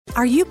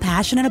Are you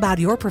passionate about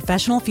your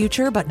professional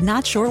future but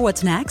not sure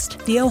what's next?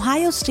 The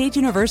Ohio State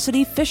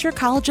University Fisher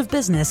College of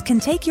Business can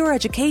take your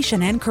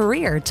education and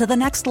career to the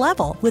next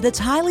level with its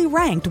highly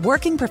ranked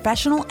working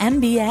professional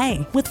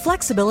MBA. With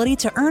flexibility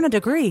to earn a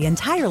degree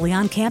entirely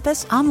on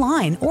campus,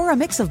 online, or a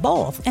mix of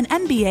both, an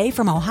MBA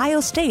from Ohio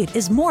State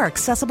is more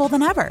accessible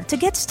than ever. To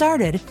get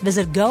started,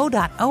 visit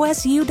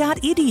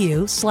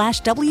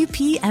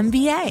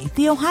go.osu.edu/WPMBA,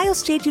 the Ohio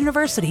State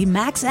University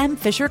Max M.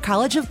 Fisher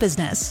College of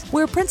Business,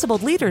 where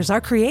principled leaders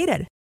are created.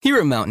 Here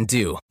at Mountain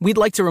Dew, we'd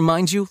like to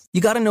remind you,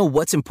 you gotta know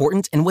what's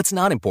important and what's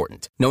not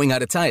important. Knowing how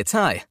to tie a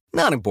tie,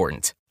 not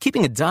important.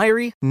 Keeping a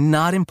diary,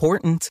 not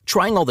important.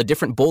 Trying all the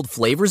different bold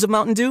flavors of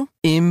Mountain Dew,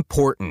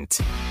 important.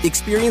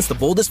 Experience the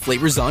boldest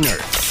flavors on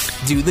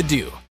earth. Do the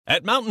Dew.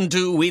 At Mountain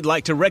Dew, we'd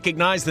like to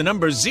recognize the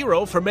number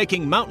 0 for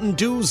making Mountain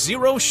Dew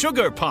Zero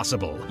Sugar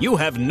possible. You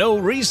have no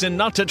reason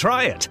not to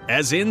try it,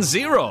 as in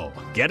zero.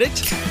 Get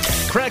it?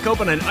 Crack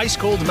open an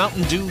ice-cold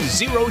Mountain Dew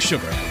Zero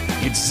Sugar.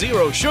 It's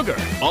zero sugar,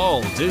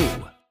 all dew.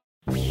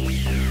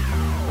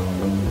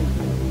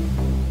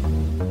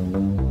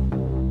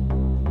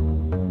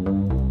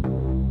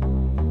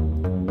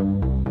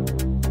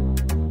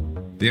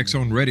 The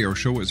X-Zone Radio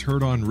Show is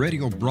heard on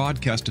radio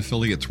broadcast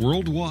affiliates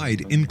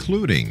worldwide,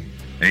 including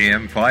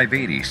AM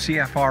 580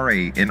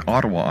 CFRA in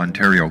Ottawa,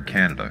 Ontario,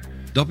 Canada.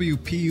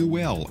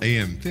 WPUL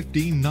AM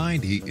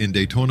 1590 in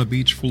Daytona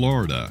Beach,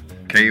 Florida.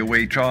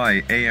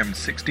 KOHI AM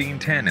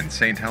 1610 in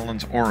St.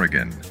 Helens,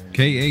 Oregon.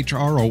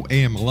 KHRO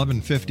AM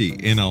 1150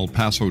 in El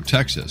Paso,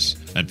 Texas.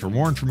 And for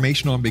more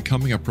information on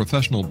becoming a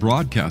professional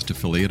broadcast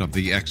affiliate of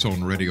the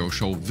X-Zone Radio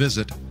Show,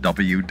 visit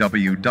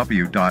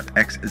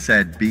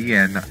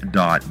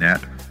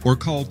www.xzbn.net or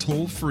call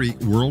toll-free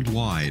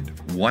worldwide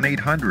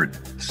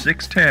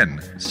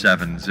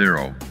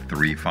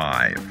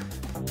 1-800-610-7035.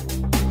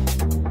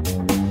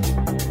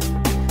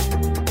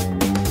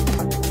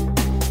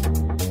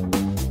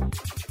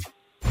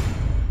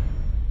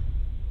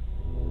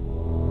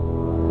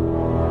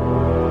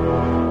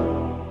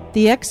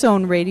 The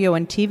X-Zone radio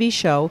and TV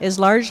show is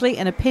largely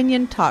an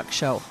opinion talk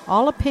show.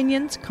 All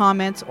opinions,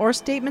 comments, or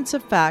statements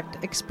of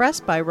fact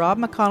expressed by Rob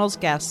McConnell's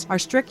guests are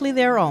strictly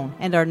their own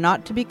and are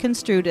not to be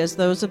construed as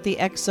those of the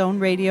X-Zone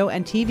radio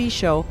and TV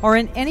show or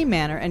in any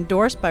manner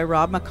endorsed by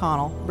Rob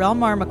McConnell,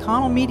 Relmar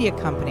McConnell Media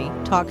Company,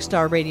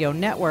 Talkstar Radio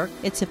Network,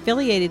 its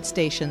affiliated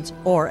stations,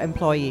 or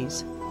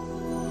employees.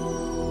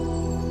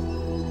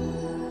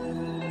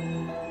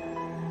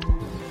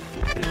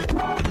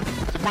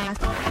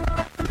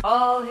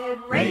 All Hit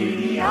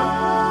Radio.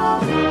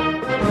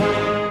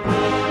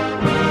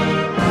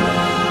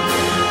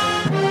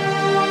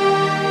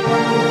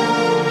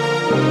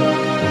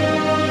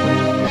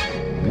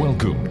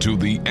 Welcome to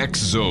the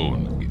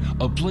X-Zone,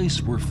 a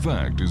place where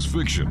fact is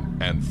fiction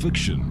and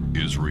fiction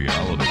is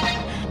reality.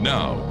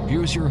 Now,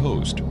 here's your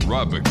host,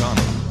 Rob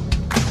McConnell.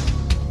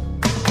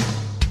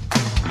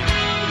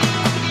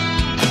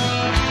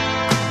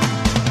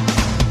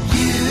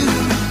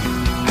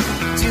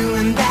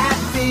 Doing that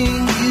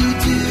thing you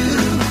do,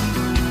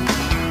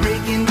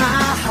 breaking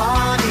my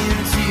heart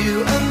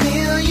into a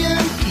million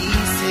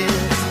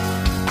pieces,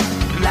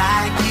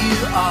 like you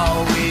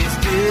always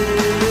do.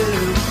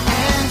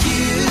 And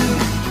you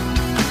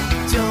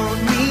don't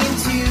mean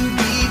to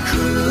be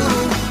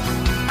cruel,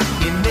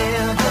 you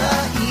never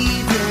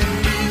even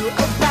knew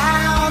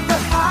about the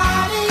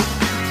heartache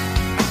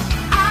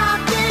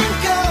I've been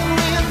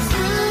going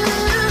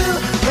through.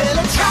 Well,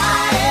 I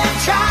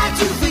try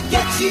to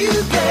forget you,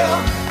 girl,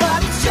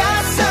 but it's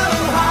just so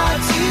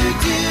hard to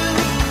do.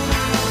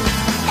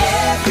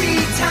 Every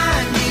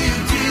time you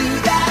do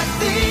that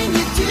thing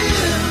you do,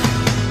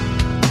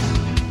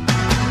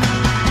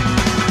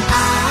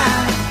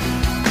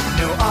 I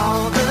know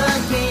all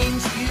the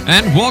games you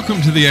And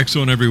welcome to the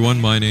X-Zone, everyone.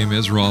 My name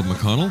is Rob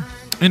McConnell.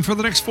 And for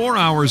the next 4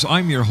 hours,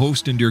 I'm your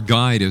host and your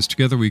guide as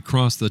together we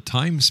cross the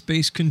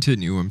time-space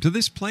continuum to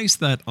this place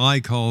that I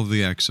call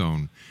the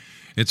X-Zone.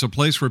 It's a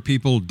place where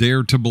people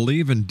dare to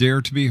believe and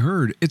dare to be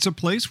heard. It's a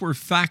place where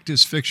fact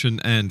is fiction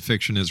and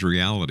fiction is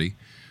reality.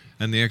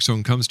 And the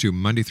X-Zone comes to you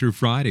Monday through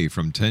Friday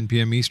from 10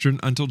 p.m.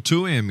 Eastern until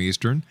 2 a.m.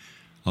 Eastern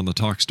on the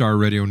Talkstar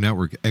Radio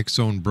Network,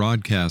 X-Zone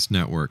Broadcast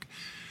Network,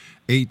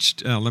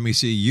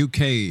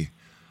 UK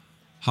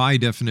High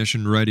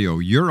Definition Radio,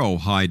 Euro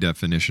High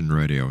Definition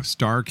Radio,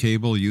 Star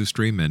Cable,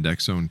 Ustream, and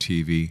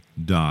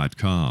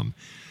XZoneTV.com.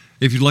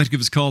 If you'd like to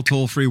give us a call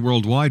toll-free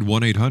worldwide,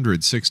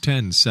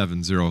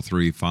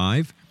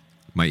 1-800-610-7035.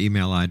 My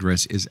email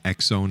address is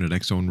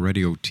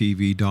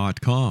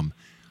xzone@xzoneradiotv.com.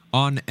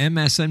 On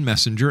MSN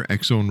Messenger,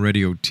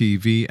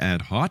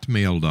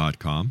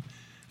 xzoneradiotv@hotmail.com.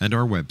 And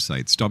our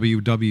websites,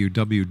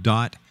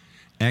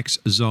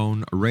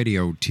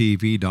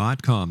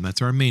 www.xzoneradiotv.com.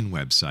 That's our main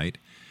website.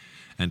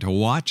 And to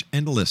watch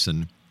and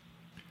listen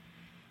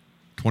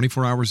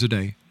 24 hours a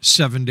day,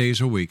 7 days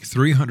a week,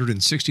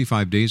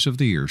 365 days of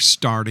the year,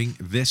 starting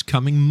this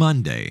coming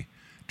Monday,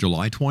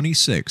 July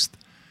 26th,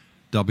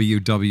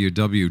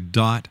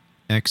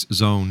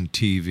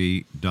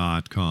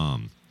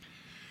 www.xzonetv.com.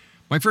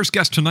 My first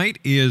guest tonight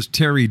is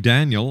TERRI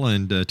Daniel,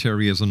 and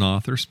TERRI is an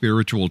author,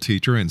 spiritual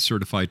teacher, and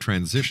certified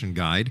transition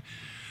guide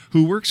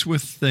who works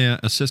with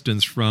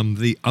assistants from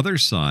the other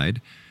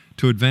side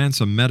to advance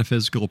a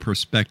metaphysical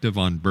perspective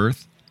on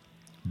birth,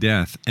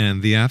 death,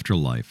 and the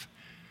afterlife.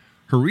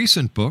 Her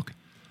recent book,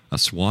 A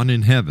Swan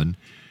in Heaven,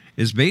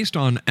 is based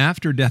on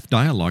after-death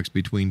dialogues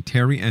between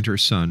TERRI and her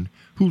son,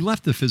 who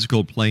left the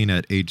physical plane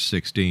at age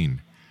 16.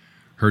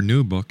 Her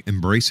new book,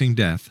 Embracing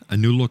Death, A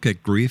New Look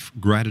at Grief,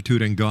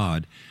 Gratitude, and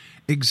God,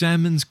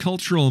 examines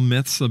cultural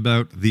myths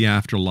about the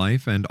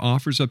afterlife and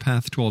offers a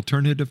path to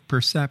alternative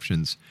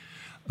perceptions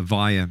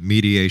via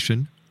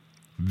mediation,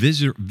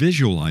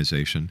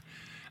 visualization,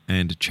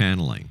 and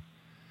channeling.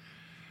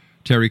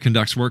 TERRI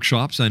conducts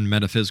workshops and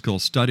metaphysical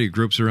study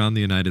groups around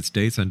the United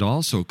States and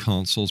also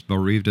counsels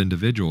bereaved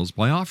individuals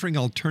by offering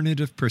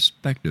alternative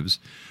perspectives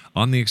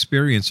on the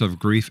experience of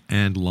grief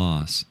and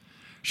loss.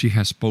 She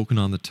has spoken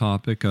on the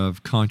topic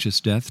of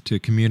conscious death to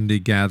community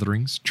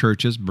gatherings,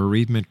 churches,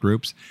 bereavement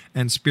groups,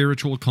 and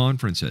spiritual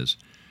conferences,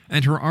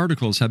 and her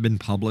articles have been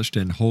published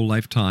in Whole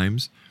Life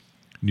Times,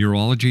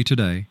 Neurology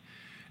Today,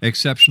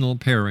 Exceptional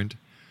Parent,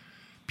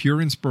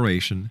 Pure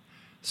Inspiration,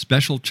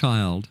 Special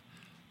Child,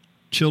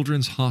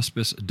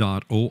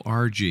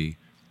 childrenshospice.org,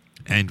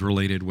 and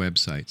related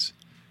websites.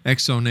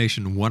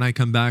 Exonation, when I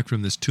come back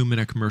from this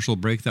 2-minute commercial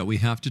break that we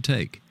have to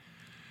take,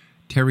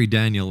 TERRI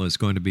Daniel is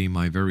going to be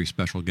my very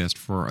special guest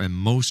for a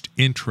most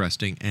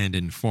interesting and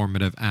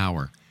informative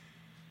hour.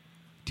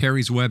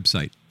 TERRI's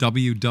website,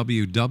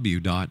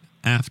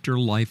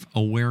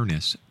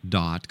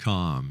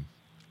 www.afterlifeawareness.com.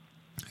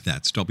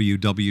 That's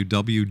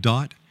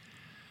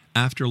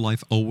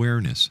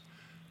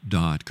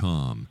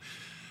www.afterlifeawareness.com.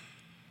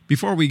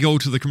 Before we go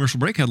to the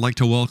commercial break, I'd like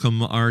to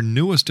welcome our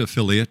newest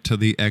affiliate to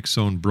the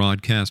X-Zone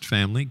broadcast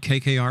family,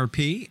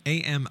 KKRP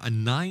AM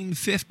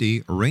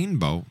 950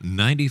 Rainbow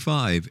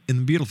 95 in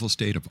the beautiful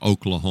state of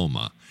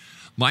Oklahoma.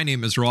 My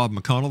name is Rob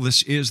McConnell.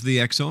 This is the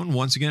X-Zone.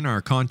 Once again,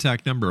 our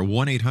contact number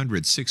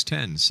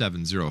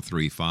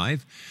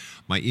 1-800-610-7035.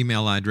 My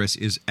email address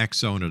is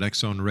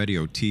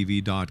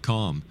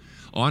xzone@xzoneradiotv.com.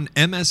 On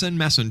MSN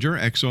Messenger,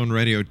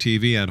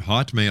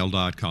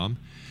 xzoneradiotv@hotmail.com.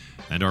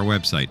 And our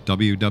website,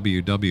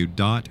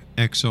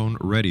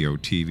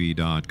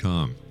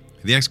 www.xzoneradiotv.com.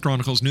 The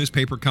X-Chronicles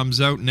newspaper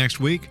comes out next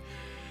week.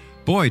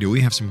 Boy, do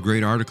we have some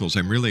great articles.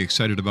 I'm really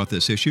excited about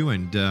this issue,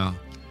 and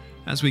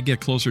as we get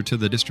closer to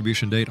the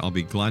distribution date, I'll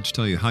be glad to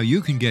tell you how you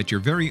can get your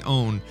very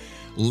own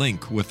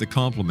link with the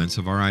compliments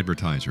of our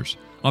advertisers.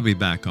 I'll be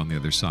back on the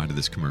other side of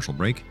this commercial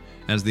break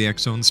as the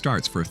X-Zone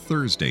starts for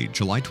Thursday,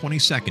 July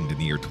 22nd in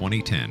the year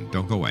 2010.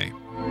 Don't go away.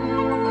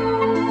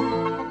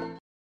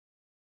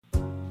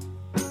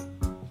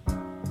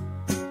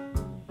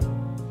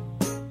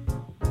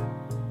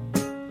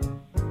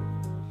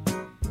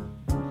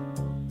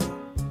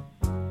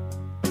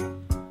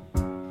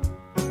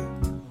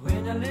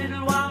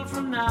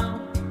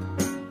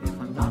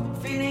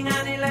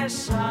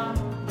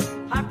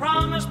 I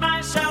promise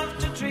myself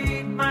to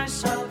treat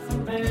myself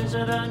and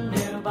visit a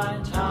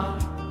nearby tower.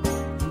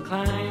 And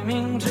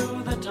climbing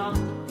to the top,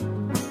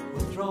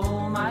 will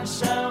throw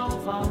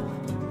myself off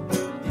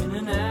in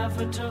an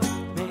effort to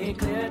make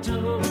clear to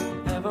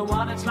whoever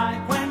what it's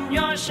like when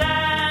you're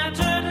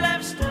shattered,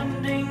 left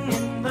standing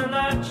in the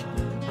lurch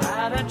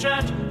at a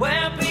church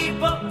where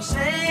people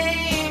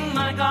saying,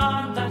 my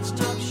God, that's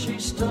tough. She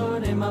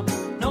stood him up.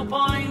 No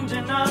point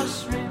in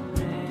us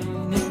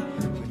remaining.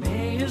 We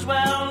may as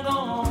well go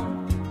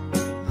home,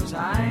 'cause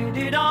I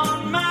did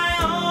on my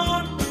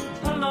own,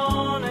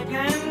 alone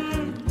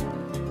again,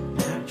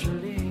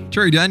 naturally.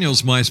 TERRI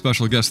Daniel's my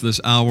special guest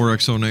this hour,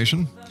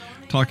 Exonation,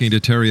 talking to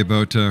TERRI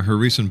about her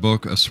recent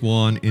book, A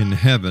Swan in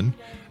Heaven,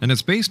 and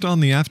it's based on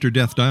the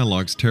after-death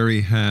dialogues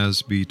TERRI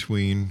has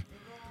between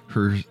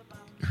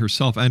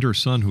herself and her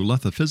son, who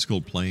left the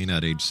physical plane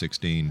at age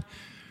 16.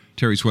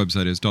 TERRI's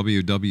website is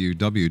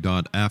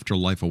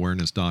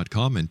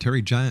www.afterlifeawareness.com, and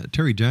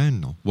TERRI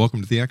Daniel,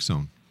 welcome to the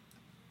X-Zone.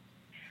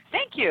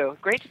 Thank you.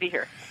 Great to be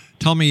here.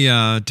 Tell me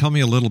a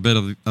little bit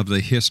of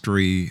the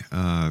history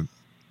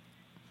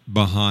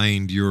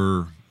behind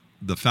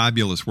the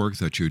fabulous work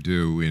that you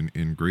do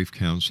in grief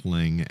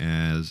counseling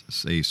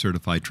as a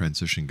certified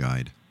transition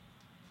guide.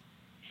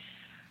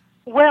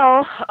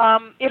 Well,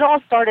 it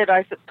all started,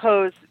 I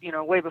suppose,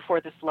 way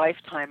before this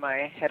lifetime.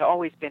 I had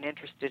always been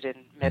interested in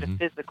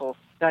metaphysical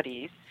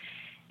studies.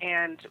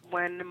 And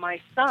when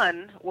my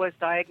son was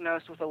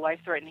diagnosed with a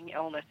life-threatening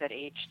illness at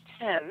age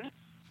 10,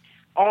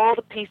 all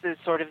the pieces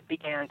sort of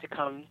began to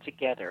come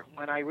together.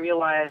 When I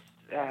realized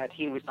that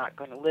he was not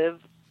going to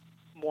live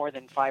more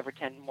than 5 or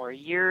 10 more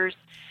years,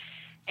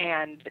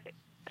 and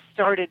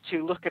started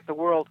to look at the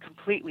world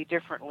completely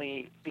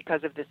differently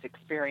because of this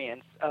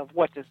experience of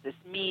what does this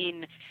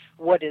mean,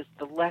 what is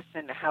the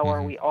lesson, how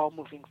are we all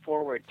moving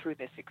forward through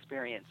this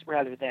experience,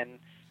 rather than,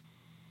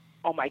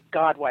 oh my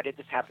God, why did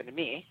this happen to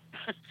me?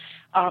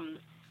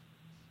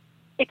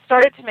 It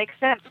started to make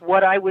sense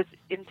what I was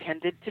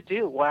intended to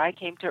do, why I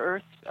came to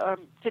Earth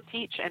to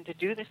teach and to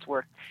do this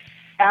work.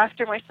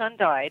 After my son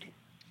died,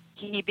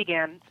 he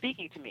began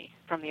speaking to me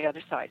from the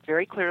other side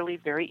very clearly,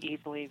 very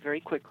easily, very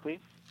quickly.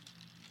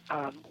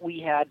 We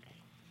had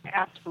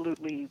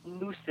absolutely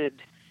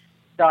lucid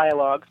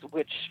dialogues,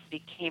 which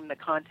became the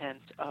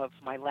content of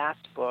my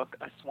last book,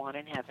 A Swan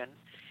in Heaven.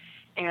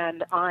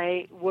 And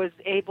I was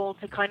able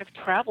to kind of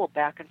travel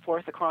back and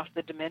forth across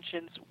the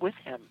dimensions with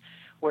him,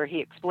 where he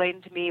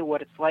explained to me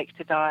what it's like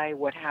to die,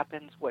 what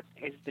happens, what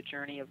is the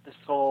journey of the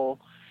soul.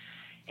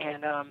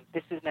 And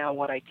this is now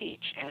what I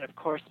teach. And, of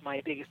course,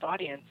 my biggest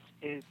audience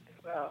is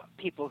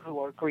people who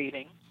are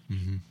grieving,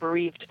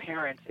 bereaved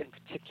parents in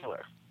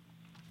particular.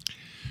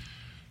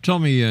 Tell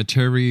me,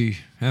 TERRI,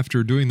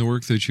 after doing the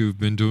work that you've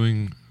been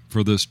doing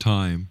for this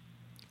time,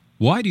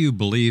 why do you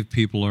believe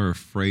people are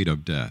afraid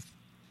of death?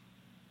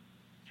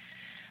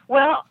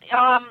 Well,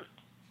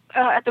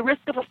 at the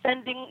risk of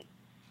offending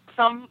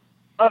some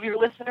of your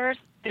listeners,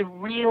 the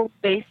real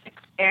basic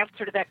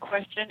answer to that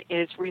question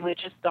is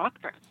religious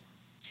doctrine.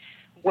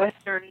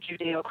 Western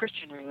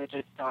Judeo-Christian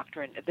religious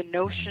doctrine. The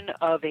notion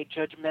of a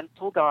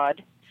judgmental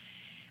God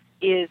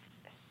is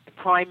the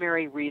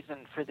primary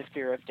reason for the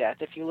fear of death.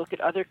 If you look at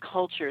other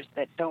cultures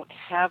that don't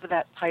have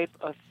that type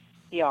of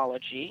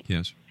theology,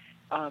 yes,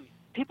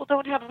 people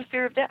don't have a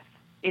fear of death.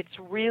 It's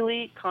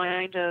really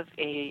kind of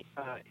a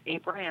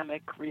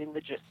Abrahamic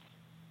religious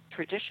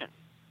tradition,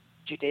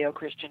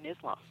 Judeo-Christian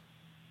Islam,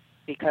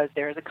 because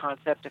there is a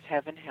concept of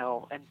heaven,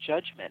 hell, and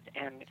judgment,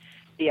 and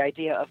the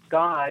idea of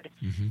God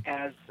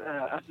as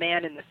a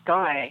man in the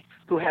sky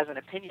who has an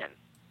opinion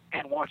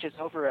and watches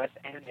over us,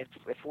 and if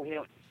we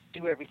don't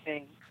do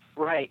everything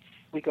right,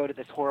 we go to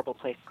this horrible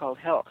place called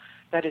hell.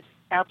 That is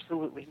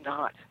absolutely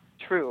not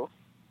true.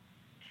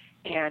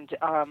 And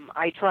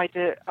I try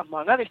to,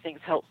 among other things,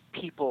 help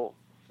people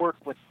work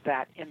with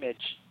that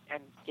image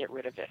and get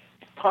rid of it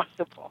if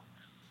possible.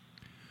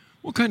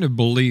 What kind of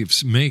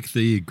beliefs make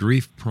the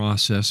grief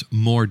process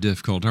more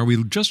difficult? Are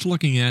we just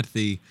looking at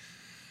the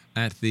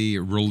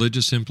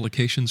religious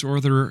implications, or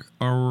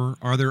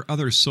are there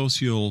other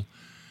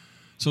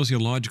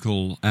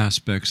sociological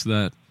aspects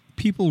that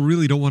people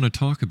really don't want to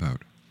talk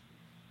about?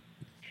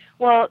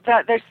 Well,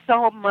 there's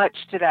so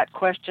much to that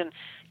question.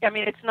 I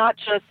mean, it's not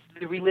just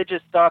the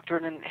religious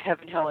doctrine and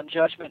heaven, hell, and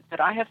judgment, but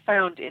I have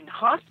found in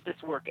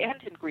hospice work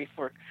and in grief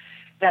work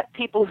that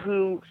people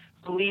who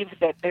believe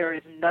that there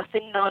is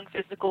nothing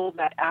non-physical,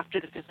 that after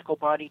the physical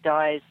body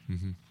dies,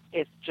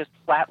 it's just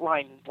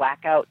flatline,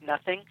 blackout,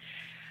 nothing.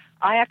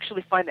 I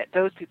actually find that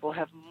those people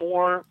have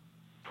more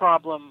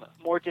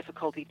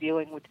difficulty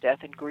dealing with death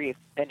and grief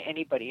than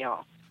anybody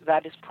else.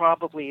 That is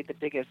probably the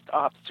biggest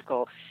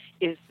obstacle,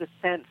 is the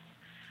sense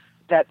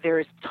that there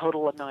is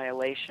total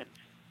annihilation.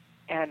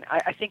 And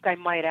I think I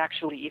might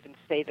actually even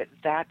say that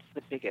that's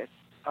the biggest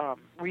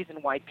reason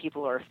why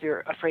people are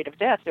afraid of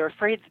death. They're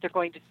afraid that they're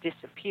going to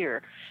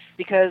disappear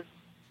because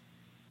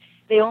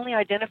they only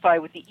identify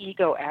with the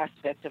ego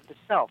aspect of the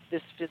self,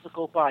 this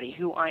physical body,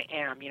 who I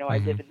am. You know, I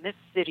live in this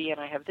city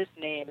and I have this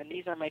name and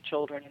these are my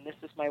children and this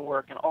is my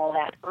work and all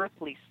that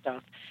earthly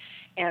stuff.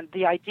 And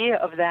the idea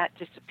of that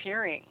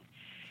disappearing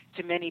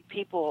to many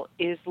people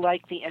is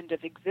like the end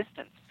of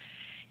existence.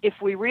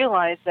 If we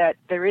realize that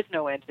there is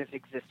no end of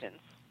existence,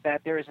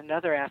 that there is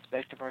another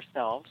aspect of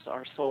ourselves,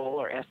 our soul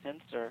or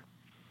essence or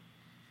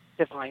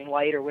divine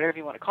light or whatever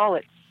you want to call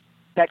it,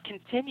 that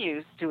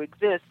continues to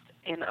exist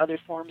in other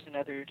forms and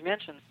other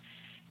dimensions,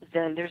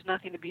 then there's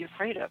nothing to be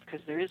afraid of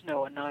because there is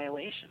no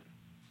annihilation.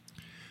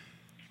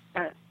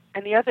 And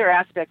the other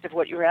aspect of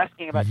what you were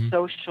asking about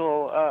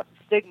social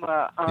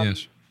stigma,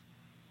 yes,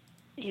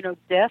 you know,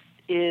 death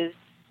is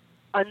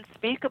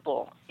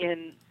unspeakable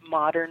in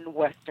modern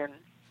Western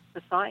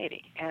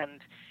society.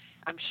 And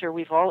I'm sure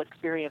we've all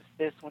experienced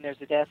this when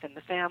there's a death in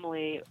the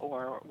family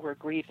or we're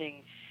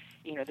grieving.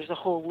 You know, there's a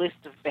whole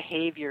list of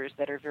behaviors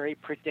that are very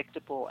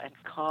predictable and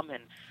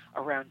common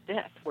around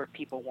death where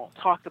people won't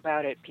talk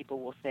about it. People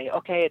will say,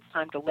 okay, it's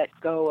time to let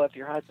go of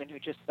your husband who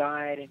just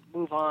died and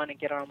move on and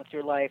get on with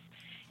your life.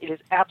 It is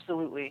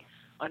absolutely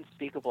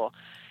unspeakable.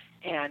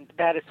 And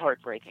that is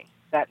heartbreaking.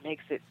 That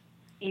makes it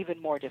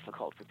even more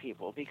difficult for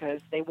people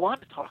because they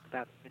want to talk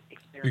about the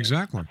experience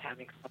of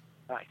having someone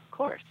die. Of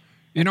course.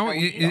 You know,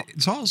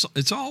 it's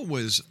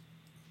always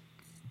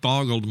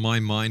boggled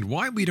my mind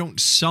why we don't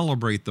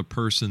celebrate the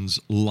person's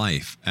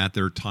life at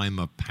their time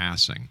of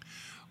passing.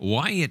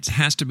 Why it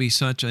has to be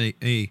such a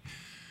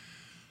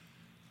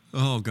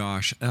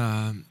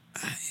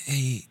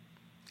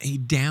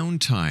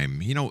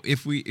downtime. You know,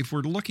 if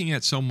we're looking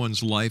at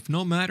someone's life,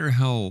 no matter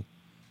how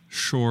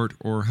short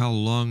or how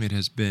long it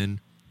has been,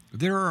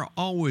 there are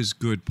always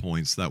good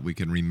points that we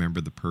can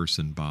remember the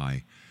person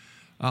by.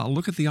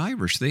 Look at the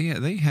Irish;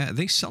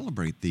 they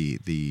celebrate the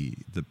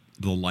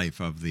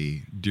life of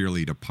the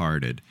dearly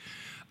departed.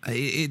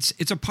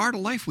 It's a part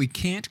of life. We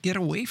can't get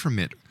away from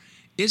it.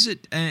 Is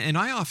it? And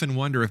I often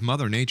wonder if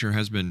Mother Nature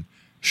has been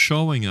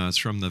showing us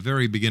from the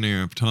very beginning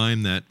of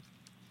time that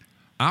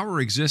our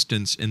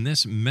existence in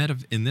this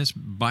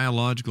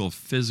biological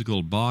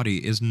physical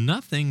body is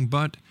nothing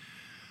but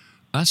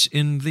us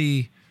in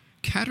the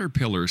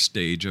caterpillar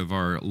stage of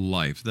our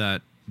life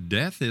that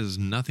death is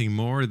nothing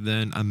more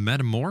than a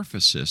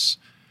metamorphosis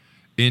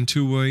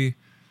into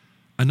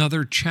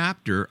another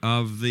chapter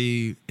of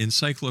the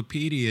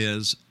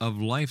encyclopedias of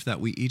life that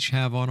we each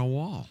have on a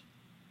wall.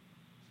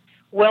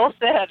 Well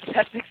said.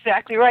 That's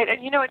exactly right. And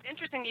it's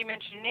interesting you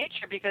mentioned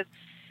nature, because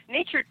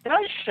nature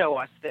does show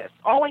us this.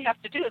 All we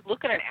have to do is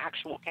look at an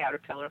actual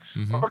caterpillar,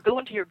 or go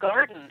into your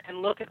garden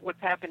and look at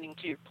what's happening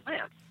to your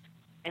plants.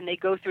 And they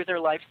go through their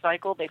life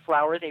cycle, they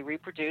flower, they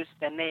reproduce,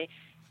 then they,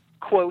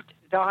 quote,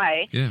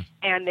 die,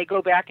 and they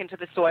go back into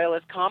the soil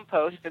as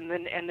compost, and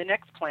the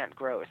next plant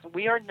grows.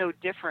 We are no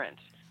different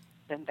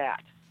than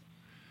that.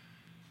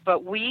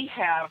 But we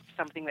have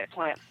something that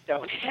plants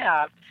don't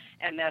have,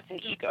 and that's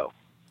an ego.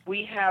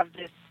 We have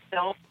this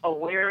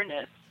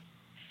self-awareness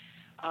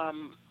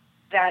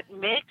that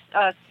makes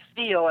us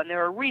feel, and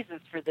there are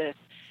reasons for this,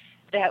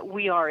 that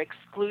we are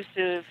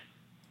exclusive,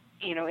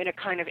 in a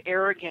kind of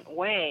arrogant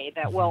way,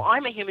 that, well,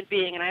 I'm a human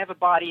being, and I have a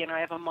body, and I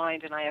have a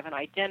mind, and I have an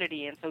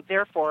identity, and so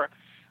therefore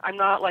I'm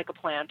not like a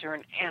plant or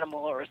an animal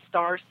or a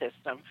star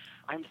system.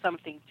 I'm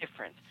something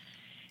different.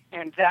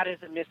 And that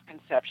is a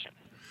misconception.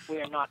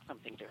 We are not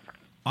something different.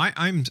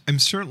 I'm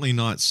certainly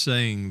not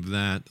saying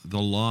that the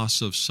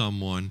loss of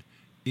someone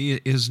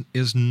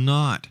is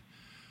not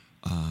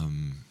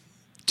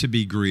to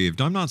be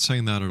grieved. I'm not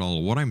saying that at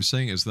all. What I'm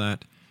saying is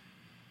that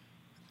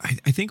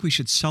I think we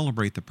should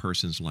celebrate the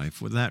person's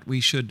life, that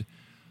we should,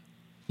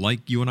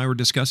 like you and I were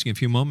discussing a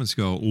few moments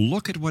ago,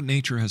 look at what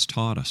nature has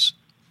taught us,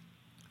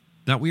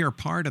 that we are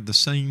part of the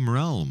same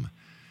realm.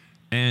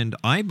 And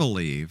I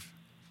believe,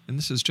 and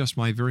this is just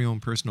my very own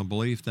personal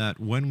belief, that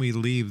when we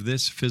leave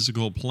this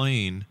physical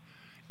plane,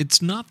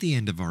 it's not the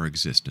end of our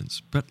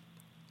existence, but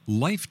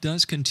life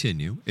does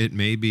continue. It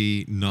may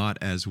be not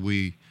as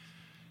we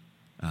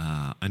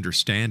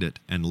understand it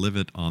and live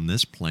it on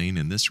this plane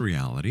in this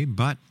reality,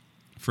 but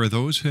for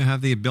those who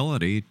have the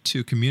ability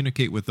to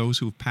communicate with those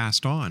who've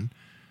passed on,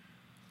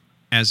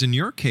 as in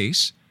your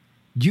case,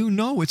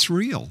 it's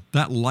real,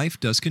 that life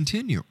does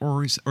continue,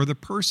 or the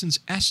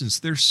person's essence,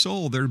 their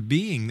soul, their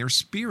being, their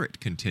spirit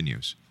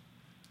continues.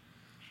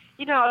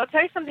 I'll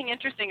tell you something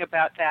interesting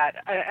about that,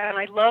 and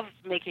I love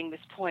making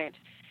this point.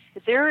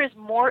 There is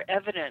more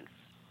evidence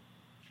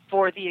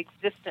for the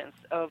existence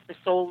of the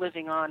soul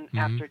living on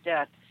after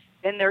death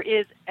than there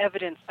is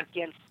evidence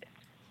against it.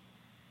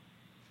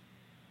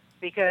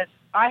 Because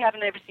I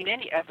haven't ever seen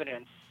any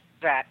evidence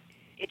that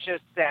it's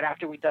just that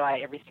after we die,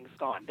 everything's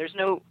gone. There's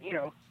no,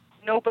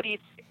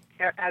 nobody's,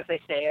 as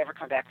they say, ever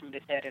come back from the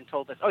dead and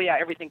told us, oh yeah,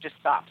 everything just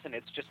stops and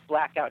it's just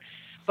blackout.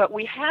 But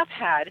we have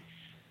had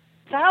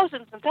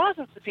thousands and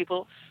thousands of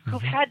people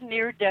who've had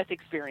near-death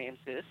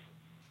experiences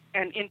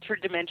and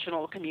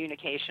interdimensional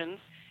communications,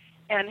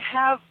 and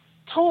have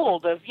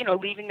told of,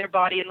 leaving their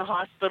body in the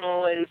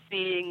hospital and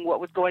seeing what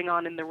was going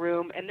on in the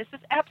room, and this is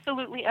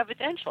absolutely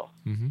evidential.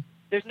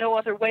 There's no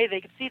other way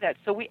they could see that.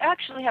 So we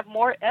actually have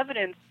more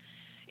evidence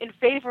in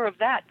favor of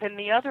that than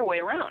the other way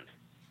around.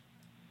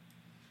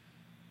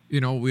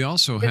 We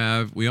also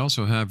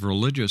have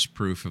religious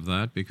proof of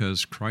that,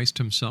 because Christ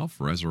himself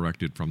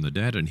resurrected from the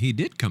dead, and he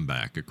did come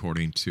back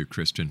according to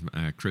Christian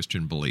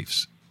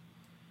beliefs.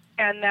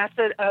 And that's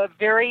a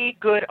very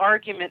good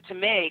argument to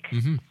make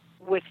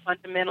with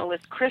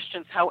fundamentalist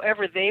Christians.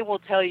 However, they will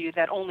tell you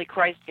that only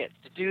Christ gets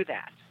to do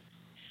that.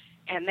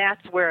 And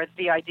that's where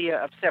the idea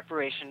of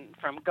separation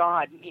from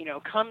God,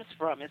 comes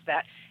from, is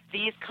that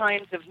these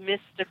kinds of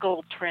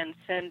mystical,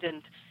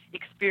 transcendent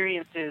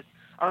experiences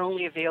are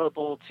only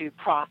available to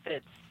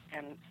prophets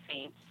and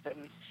saints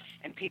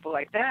and people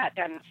like that.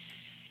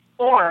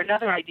 Or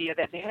another idea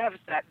that they have is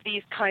that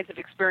these kinds of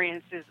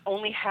experiences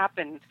only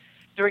happened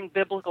during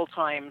biblical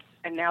times,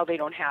 and now they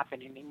don't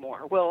happen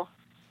anymore. Well,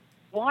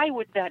 why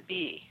would that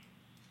be?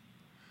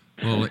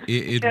 Well,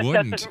 it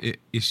wouldn't.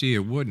 It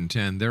wouldn't.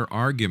 And their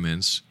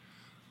arguments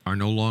are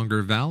no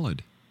longer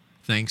valid,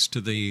 thanks to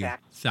the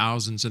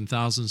thousands and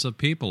thousands of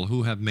people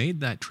who have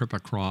made that trip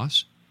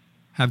across,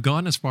 have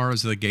gone as far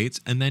as the gates,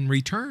 and then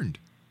returned.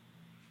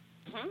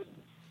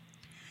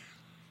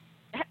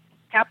 That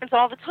happens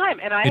all the time.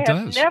 And I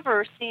have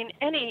never seen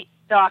any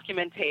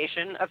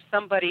documentation of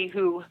somebody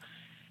who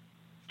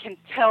can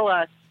tell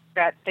us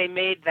that they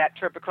made that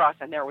trip across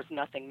and there was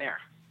nothing there.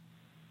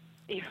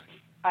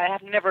 I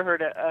have never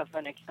heard of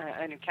an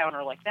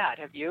encounter like that.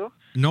 Have you?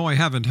 No, I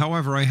haven't.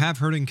 However, I have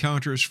heard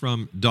encounters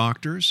from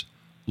doctors,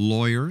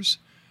 lawyers,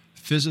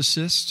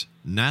 physicists,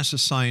 NASA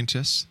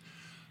scientists,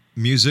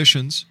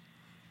 musicians,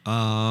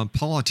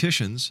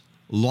 politicians,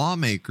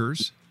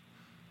 lawmakers,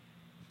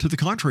 to the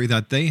contrary,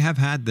 that they have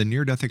had the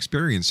near-death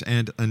experience.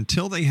 And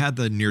until they had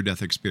the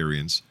near-death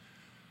experience,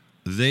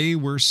 they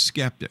were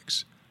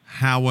skeptics.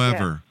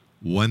 However,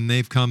 when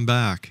they've come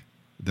back,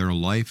 their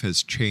life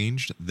has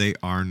changed. They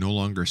are no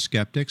longer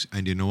skeptics.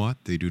 And you know what?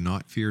 They do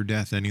not fear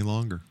death any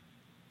longer.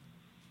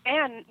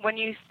 And when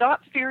you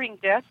stop fearing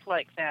death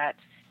like that,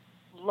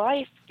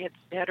 life gets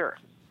better.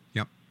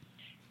 Yep.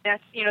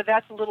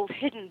 That's a little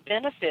hidden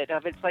benefit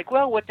of it. It's like,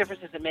 well, what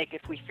difference does it make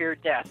if we fear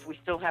death? We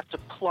still have to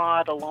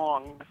plod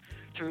along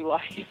through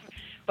life.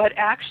 But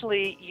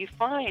actually, you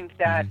find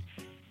that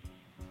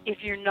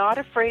if you're not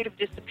afraid of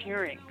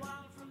disappearing,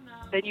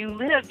 then you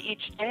live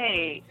each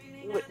day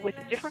with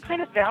a different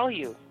kind of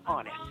value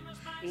on it,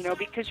 you know,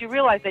 because you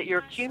realize that you're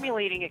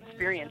accumulating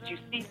experience. You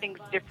see things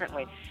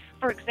differently.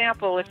 For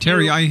example, if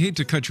Terry, I hate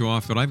to cut you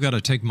off, but I've got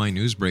to take my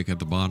news break at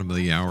the bottom of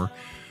the hour.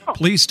 Oh.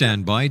 Please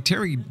stand by.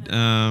 Terry,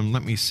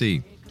 let me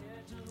see.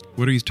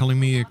 What are you telling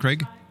me,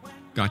 Craig?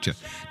 Gotcha.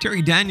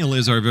 Terry Daniel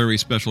is our very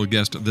special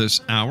guest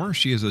this hour.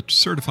 She is a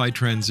certified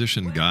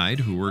transition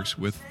guide who works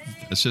with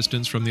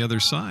assistants from the other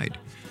side.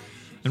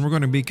 And we're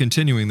going to be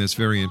continuing this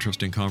very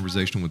interesting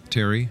conversation with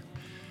Terry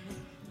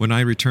when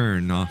I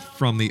return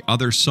from the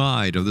other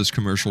side of this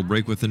commercial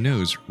break with the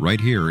news right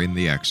here in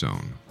the X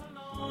Zone.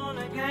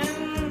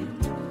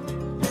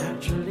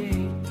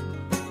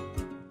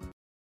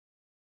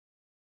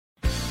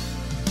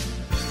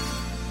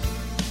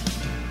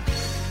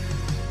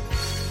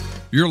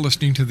 You're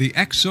listening to the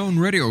X Zone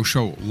Radio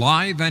Show,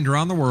 live and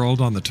around the world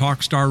on the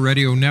Talkstar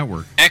Radio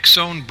Network, X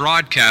Zone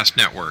Broadcast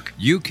Network,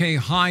 UK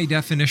High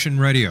Definition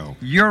Radio,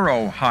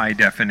 Euro High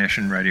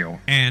Definition Radio,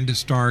 and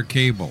Star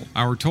Cable.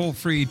 Our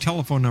toll-free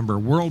telephone number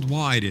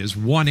worldwide is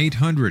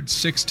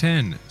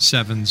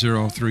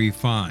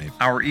 1-800-610-7035.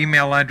 Our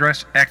email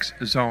address,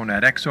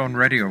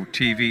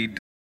 xzone@xzoneradiotv.com.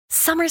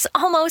 Summer's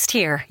almost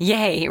here.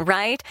 Yay,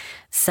 right?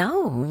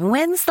 So,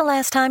 when's the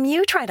last time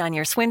you tried on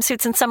your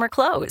swimsuits and summer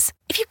clothes?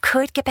 If you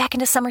could get back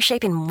into summer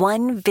shape in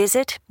one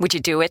visit, would you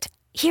do it?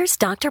 Here's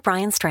Dr.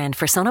 Brian Strand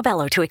for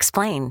Sonobello to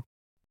explain.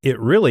 It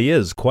really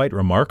is quite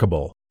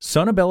remarkable.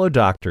 Sonobello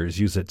doctors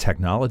use a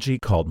technology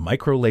called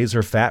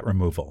microlaser fat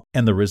removal,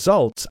 and the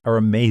results are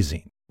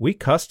amazing. We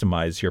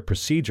customize your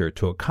procedure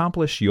to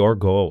accomplish your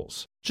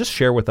goals. Just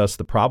share with us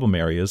the problem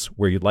areas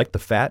where you'd like the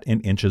fat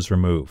in inches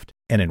removed.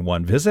 And in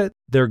one visit,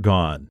 they're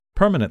gone,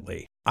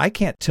 permanently. I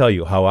can't tell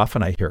you how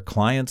often I hear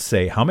clients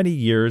say how many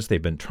years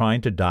they've been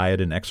trying to diet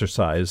and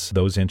exercise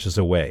those inches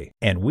away.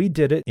 And we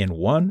did it in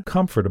one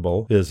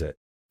comfortable visit.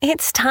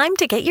 It's time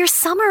to get your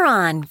summer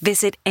on.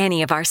 Visit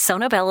any of our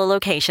Sonobello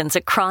locations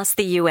across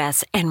the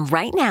U.S. and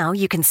right now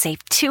you can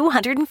save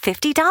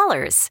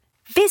 $250.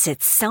 Visit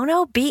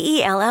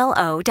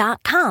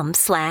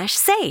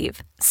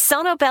sonobello.com/save.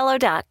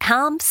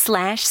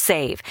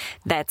 sonobello.com/save.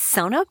 That's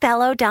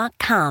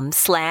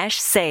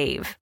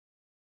sonobello.com/save.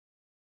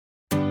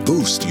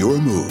 Boost your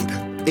mood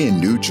in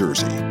New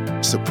Jersey.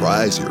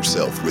 Surprise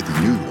yourself with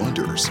new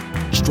wonders.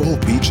 Stroll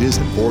beaches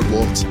and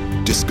boardwalks.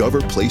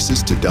 Discover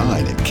places to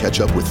dine and catch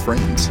up with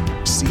friends.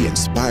 See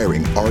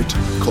inspiring art,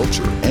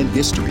 culture, and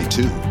history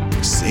too.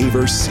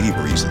 Savor sea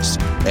breezes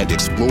and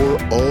explore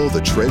all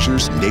the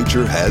treasures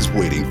nature has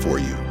waiting for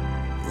you.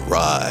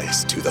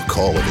 Rise to the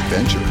call of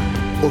adventure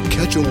or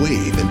catch a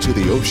wave into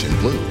the ocean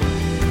blue.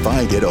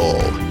 Find it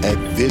all at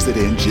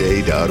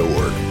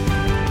visitnj.org.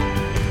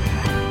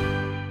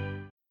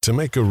 To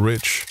make a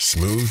rich,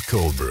 smooth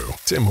cold brew,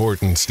 Tim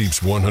Hortons steeps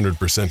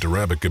 100%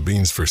 Arabica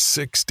beans for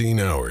 16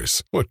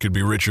 hours. What could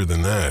be richer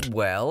than that?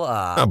 Well,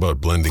 How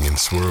about blending in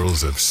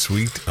swirls of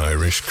sweet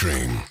Irish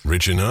cream?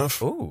 Rich enough?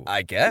 Ooh,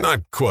 I guess.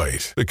 Not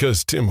quite,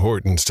 because Tim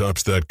Hortons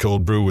tops that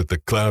cold brew with the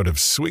cloud of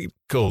sweet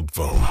cold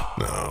foam.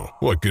 Now,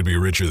 what could be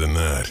richer than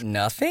that?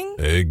 Nothing?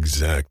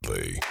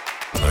 Exactly.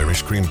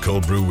 Irish cream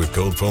cold brew with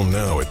cold foam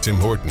now at Tim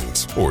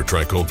Hortons. Or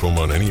try cold foam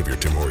on any of your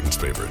Tim Hortons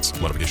favorites.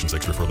 Modifications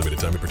extra for a limited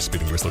time at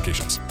participating U.S.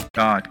 locations.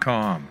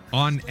 .com.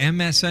 On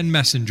MSN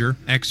Messenger,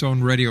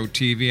 X-Zone Radio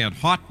TV at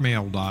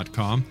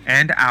hotmail.com.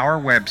 And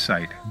our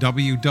website,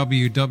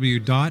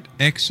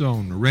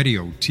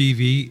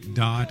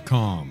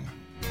 www.xzoneradiotv.com.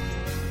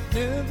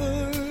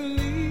 Never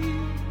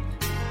leave,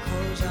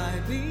 'cause I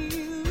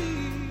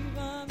believe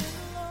I'm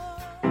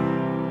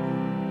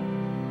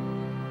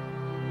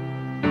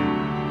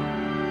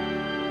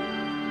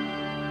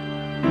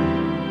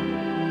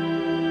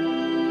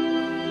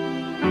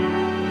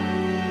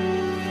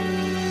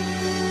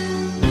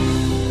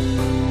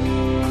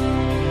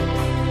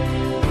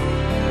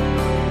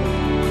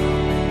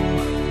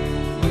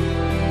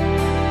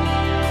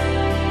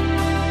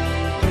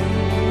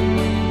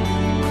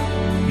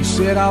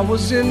Said I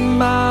was in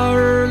my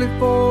early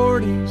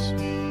 40s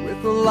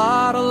with a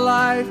lot of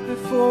life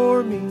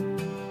before me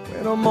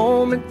when a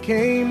moment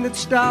came that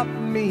stopped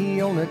me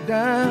on a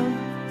dime.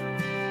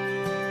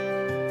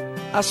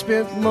 I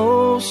spent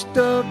most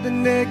of the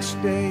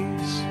next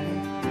days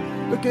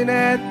looking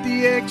at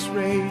the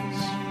x-rays,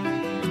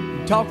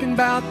 talking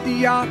about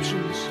the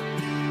options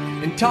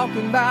and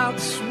talking about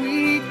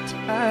sweet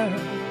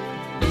time.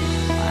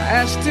 I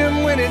asked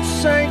him when it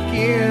sank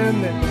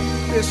in that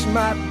this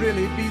might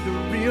really be the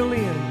real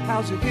end.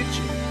 How's it hit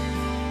you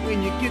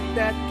when you get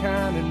that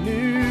kind of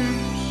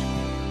news?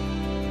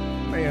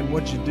 Man,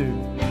 what'd you do?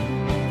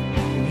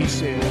 And he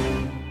said,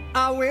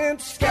 I went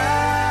skydiving,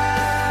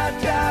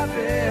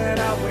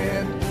 I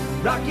went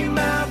Rocky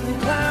Mountain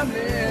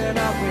climbing,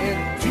 I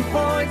went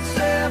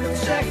 2.7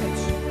 seconds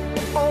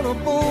on a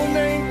bull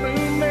named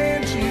Blue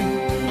Manchu.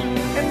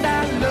 And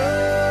I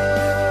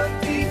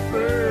loved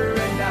deeper,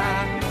 and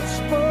I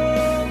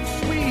spoke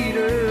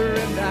sweeter,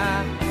 and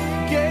I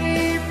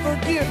gave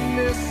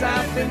forgiveness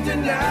I've been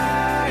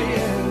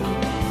denying.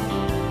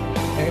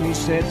 And And he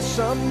said,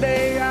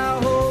 someday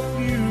I hope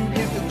you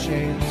get the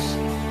chance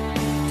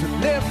to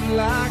live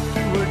like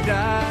you were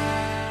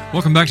dying.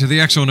 Welcome back to the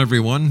X Zone,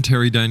 everyone.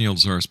 Terry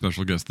Daniels, our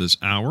special guest this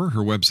hour.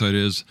 Her website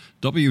is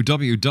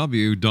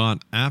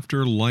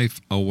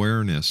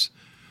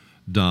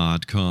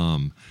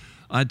www.afterlifeawareness.com.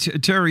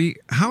 Terry,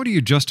 how do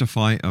you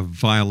justify a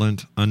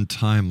violent,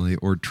 untimely,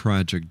 or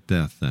tragic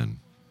death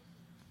then?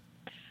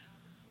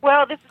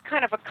 Well, this is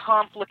kind of a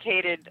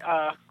complicated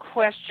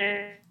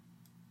question.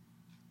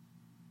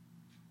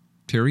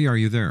 Terry, are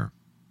you there?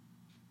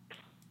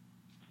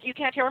 You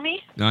can't hear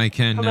me? I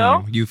can Hello?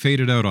 now. You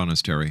faded out on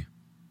us, Terry.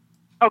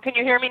 Oh, can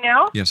you hear me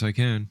now? Yes, I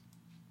can.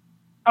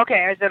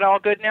 Okay, is it all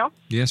good now?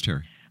 Yes,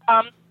 Terry.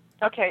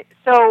 Okay,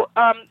 so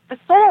the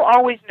soul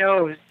always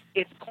knows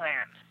its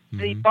plan.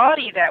 The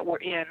body that we're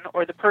in,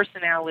 or the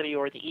personality,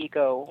 or the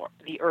ego, or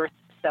the earth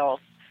self,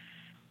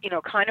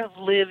 kind of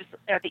lives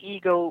at the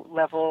ego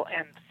level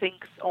and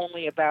thinks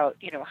only about,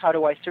 how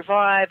do I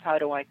survive? How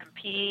do I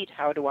compete?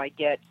 How do I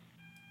get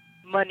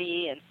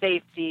money and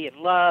safety and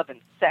love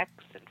and sex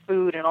and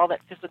food and all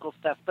that physical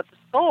stuff? But the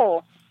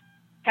soul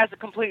has a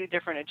completely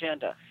different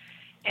agenda.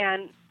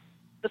 And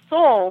the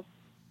soul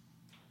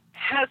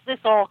has this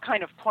all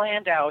kind of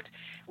planned out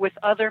with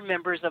other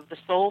members of the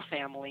soul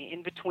family.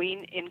 In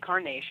between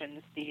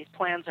incarnations, these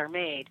plans are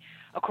made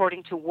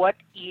according to what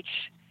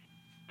each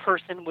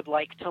person would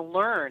like to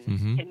learn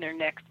in their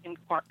next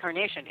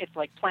incarnation. It's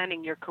like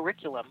planning your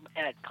curriculum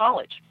at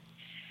college.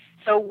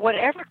 So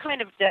whatever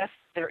kind of death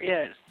there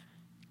is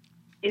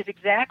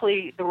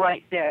exactly the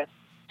right death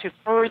to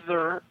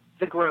further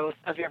the growth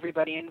of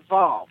everybody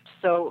involved.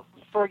 So,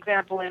 for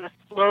example, in a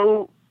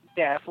slow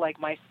death, like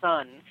my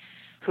son,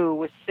 who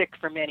was sick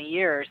for many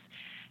years,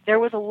 there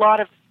was a lot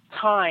of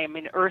time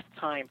in earth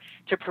time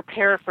to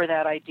prepare for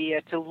that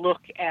idea, to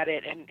look at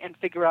it and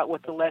figure out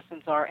what the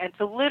lessons are, and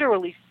to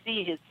literally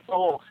see his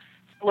soul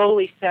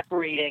slowly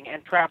separating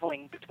and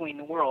traveling between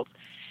the worlds.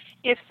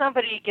 If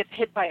somebody gets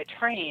hit by a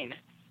train,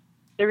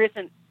 there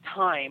isn't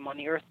time on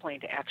the earth plane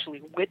to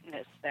actually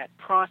witness that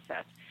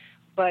process,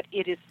 but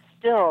it is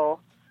still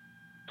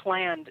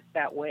planned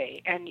that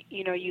way. And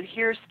you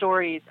hear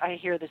stories, I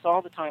hear this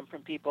all the time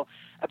from people,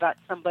 about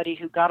somebody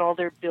who got all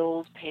their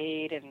bills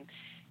paid and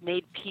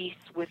made peace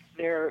with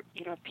their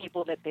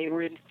people that they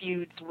were in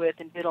feuds with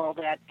and did all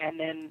that, and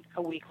then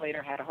a week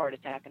later had a heart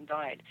attack and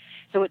died.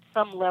 So at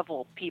some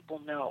level people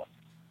know.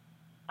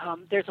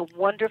 There's a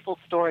wonderful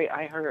story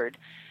I heard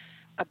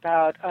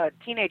about a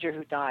teenager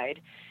who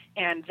died,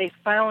 and they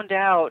found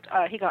out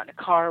he got in a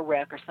car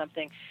wreck or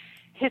something.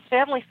 His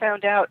family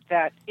found out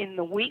that in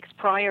the weeks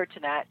prior to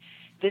that,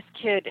 this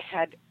kid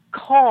had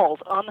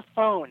called on the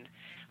phone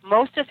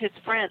most of his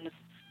friends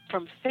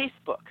from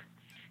Facebook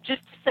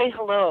just to say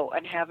hello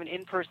and have an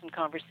in-person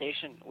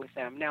conversation with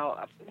them.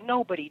 Now,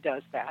 nobody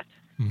does that,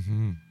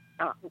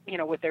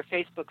 with their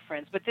Facebook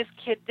friends, but this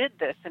kid did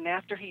this, and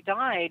after he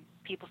died,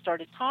 people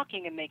started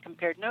talking, and they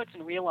compared notes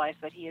and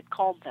realized that he had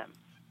called them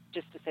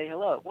just to say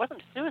hello. It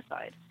wasn't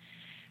suicide.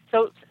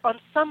 So on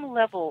some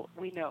level,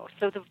 we know.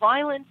 So the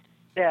violent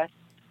death,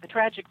 the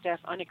tragic death,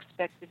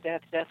 unexpected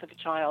death, death of a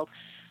child,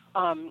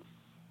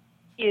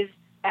 is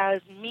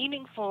as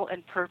meaningful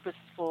and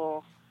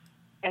purposeful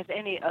as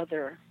any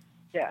other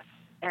death.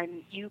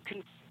 And you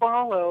can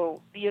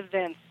follow the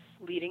events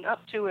leading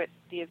up to it,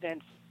 the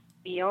events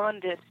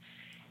beyond it,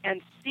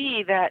 and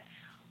see that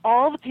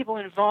all the people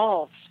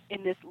involved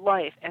in this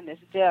life and this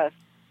death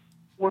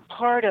were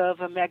part of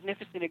a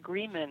magnificent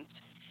agreement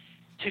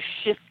to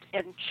shift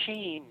and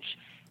change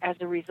as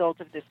a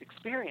result of this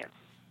experience.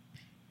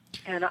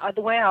 And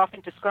the way I often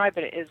describe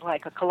it is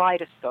like a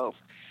kaleidoscope.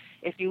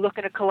 If you look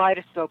at a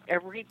kaleidoscope,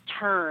 every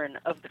turn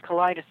of the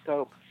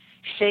kaleidoscope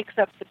shakes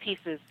up the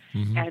pieces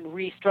and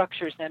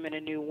restructures them in a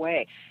new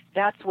way.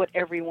 That's what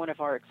every one of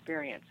our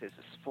experiences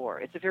is for.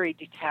 It's a very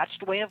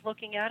detached way of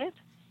looking at it.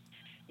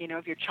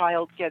 If your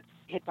child gets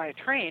hit by a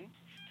train,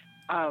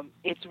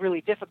 it's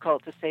really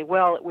difficult to say,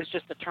 well, it was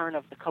just a turn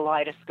of the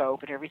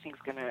kaleidoscope and everything's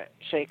going to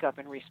shake up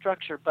and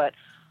restructure. But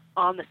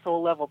on the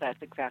soul level,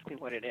 that's exactly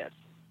what it is.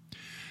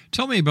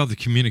 Tell me about the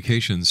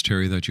communications,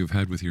 Terry, that you've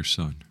had with your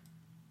son.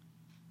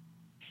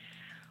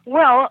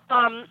 Well,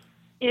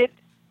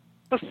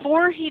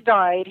 before he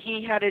died,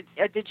 he had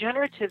a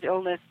degenerative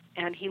illness,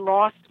 and he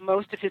lost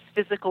most of his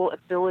physical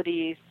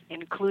abilities,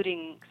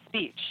 including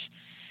speech.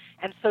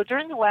 And so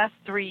during the last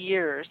 3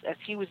 years, as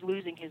he was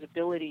losing his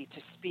ability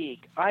to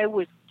speak, I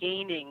was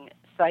gaining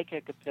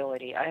psychic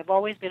ability. I have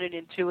always been an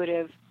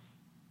intuitive.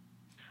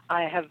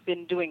 I have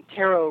been doing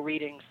tarot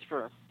readings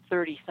for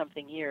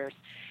 30-something years.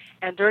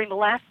 And during the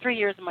last 3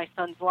 years of my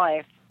son's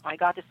life, I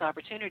got this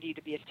opportunity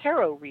to be a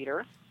tarot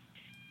reader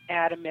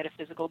at a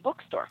metaphysical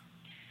bookstore.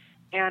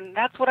 And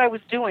that's what I was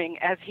doing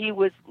as he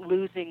was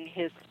losing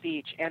his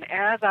speech. And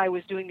as I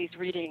was doing these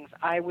readings,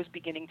 I was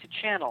beginning to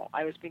channel.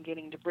 I was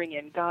beginning to bring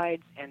in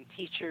guides and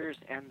teachers,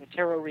 and the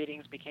tarot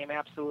readings became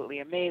absolutely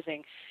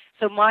amazing.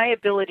 So my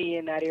ability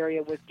in that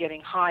area was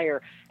getting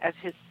higher as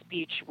his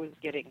speech was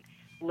getting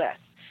less.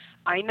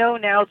 I know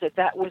now that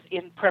that was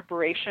in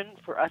preparation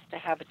for us to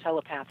have a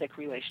telepathic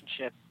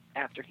relationship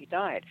after he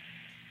died.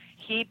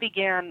 he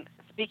began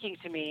speaking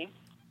to me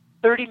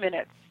 30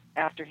 minutes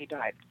after he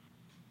died.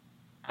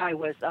 I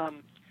was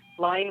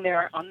lying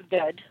there on the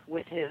bed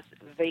with his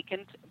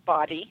vacant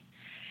body,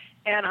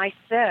 and I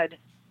said,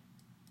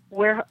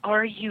 "Where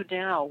are you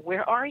now?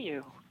 Where are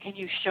you? Can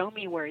you show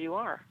me where you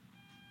are?"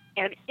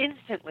 And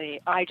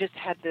instantly, I just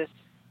had this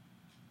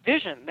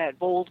vision that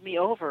bowled me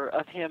over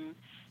of him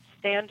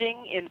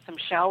standing in some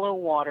shallow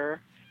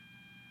water,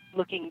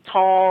 looking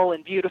tall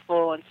and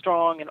beautiful and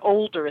strong and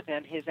older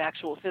than his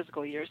actual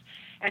physical years.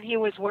 And he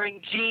was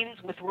wearing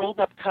jeans with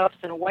rolled-up cuffs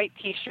and a white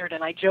T-shirt,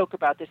 and I joke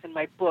about this in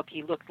my book.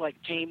 He looked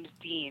like James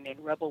Dean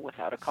in Rebel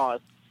Without a Cause.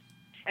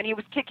 And he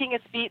was kicking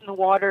his feet in the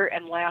water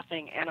and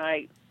laughing, and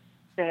I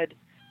said,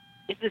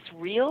 "Is this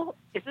real?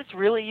 Is this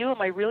really you?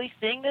 Am I really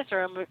seeing this,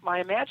 or am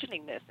I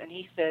imagining this?" And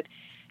he said,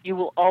 "You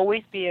will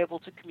always be able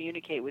to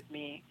communicate with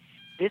me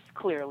this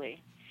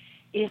clearly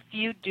if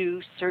you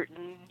do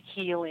certain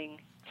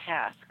healing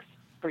tasks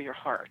for your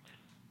heart."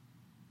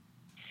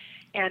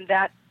 And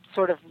that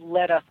sort of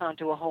led us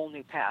onto a whole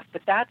new path.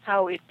 But that's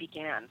how it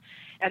began.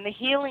 And the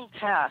healing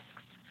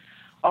tasks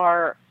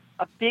are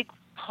a big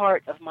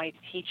part of my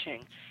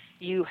teaching.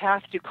 You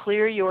have to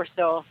clear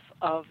yourself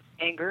of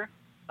anger,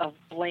 of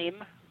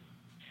blame,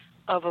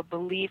 of a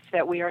belief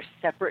that we are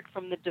separate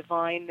from the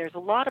divine. There's a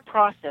lot of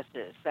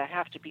processes that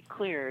have to be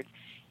cleared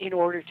in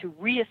order to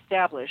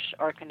reestablish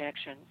our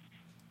connection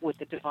with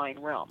the divine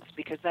realms,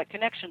 because that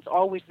connection's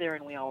always there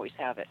and we always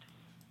have it.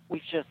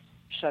 We've just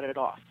shut it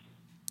off.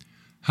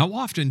 How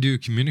often do you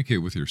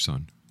communicate with your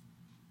son?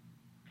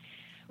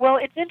 Well,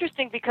 it's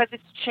interesting because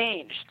it's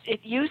changed.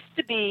 It used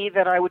to be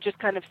that I would just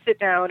kind of sit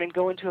down and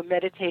go into a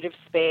meditative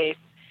space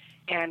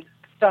and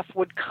stuff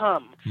would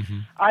come. Mm-hmm.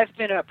 I've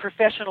been a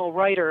professional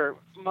writer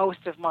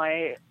most of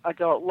my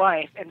adult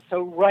life, and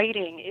so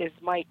writing is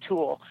my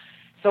tool.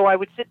 So I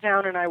would sit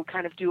down and I would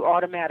kind of do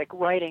automatic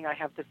writing. I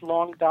have this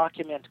long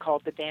document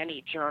called the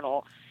Danny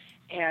Journal,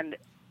 and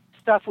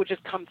stuff would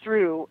just come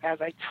through as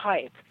I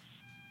type.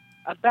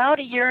 About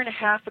a year and a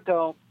half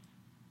ago,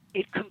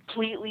 it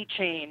completely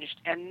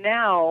changed, and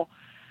now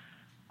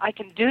I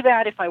can do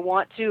that if I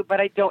want to,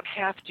 but I don't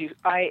have to.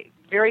 I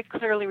very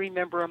clearly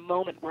remember a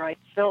moment where I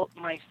felt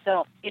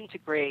myself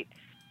integrate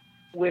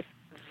with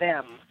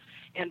them.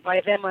 And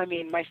by them, I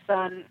mean my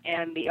son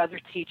and the other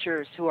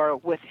teachers who are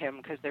with him,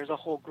 because there's a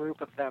whole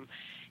group of them.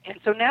 And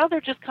so now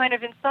they're just kind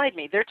of inside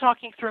me. They're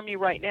talking through me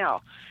right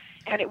now.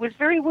 And it was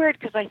very weird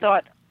because I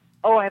thought,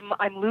 oh,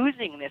 I'm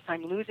losing this.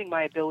 I'm losing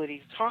my ability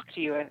to talk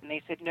to you. And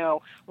they said,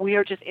 no, we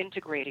are just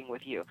integrating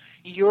with you.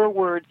 Your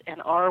words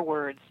and our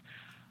words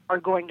are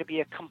going to be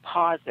a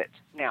composite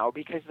now,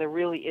 because there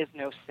really is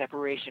no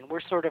separation. We're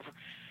sort of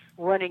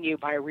running you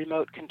by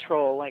remote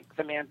control, like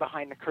the man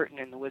behind the curtain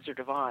in The Wizard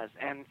of Oz.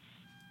 And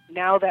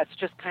now that's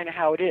just kind of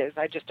how it is.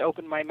 I just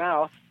open my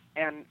mouth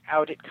and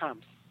out it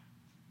comes.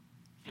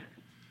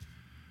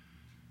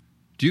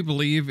 Do you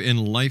believe in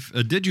life?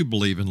 Did you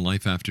believe in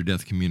life after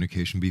death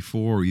communication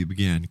before you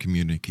began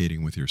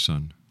communicating with your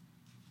son?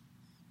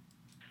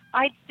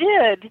 I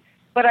did,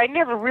 but I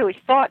never really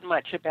thought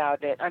much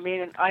about it. I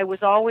mean, I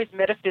was always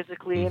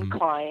metaphysically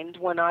inclined.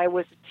 When I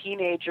was a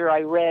teenager,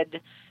 I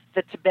read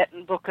the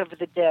Tibetan Book of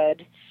the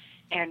Dead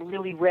and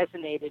really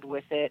resonated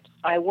with it.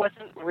 I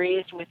wasn't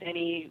raised with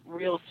any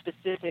real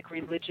specific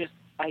religious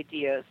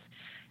ideas,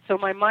 so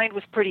my mind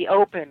was pretty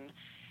open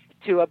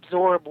to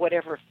absorb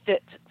whatever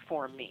fit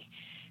for me.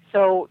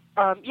 So,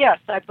 yes,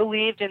 I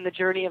believed in the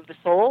journey of the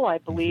soul. I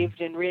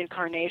believed in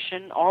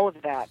reincarnation, all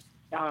of that.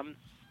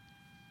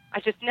 I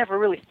just never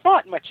really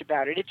thought much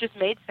about it. It just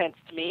made sense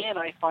to me, and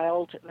I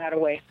filed that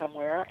away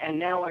somewhere, and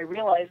now I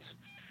realize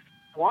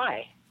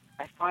why.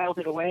 I filed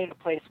it away in a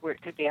place where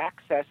it could be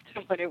accessed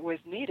when it was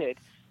needed,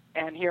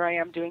 and here I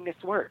am doing this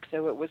work.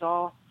 So it was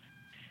all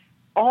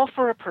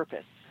for a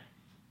purpose.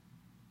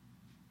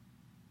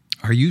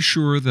 Are you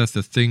sure that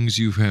the things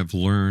you have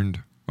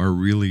learned are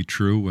really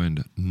true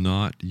and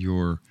not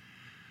your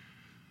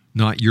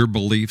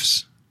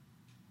beliefs?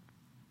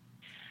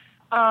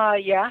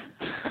 Yeah.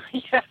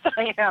 Yes,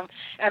 I am.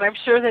 And I'm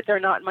sure that they're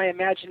not my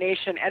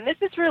imagination. And this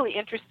is really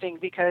interesting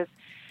because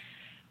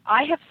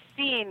I have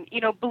seen,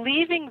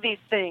 believing these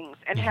things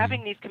and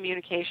having these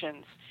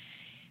communications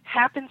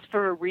happens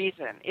for a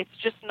reason. It's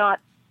just not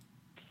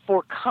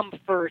for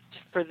comfort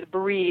for the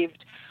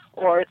bereaved,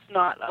 or it's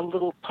not a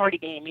little party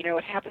game.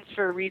 It happens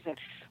for a reason.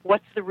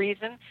 What's the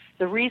reason?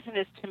 The reason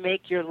is to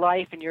make your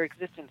life and your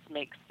existence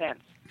make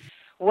sense.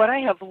 What I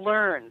have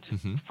learned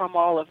from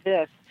all of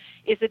this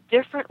is a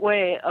different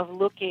way of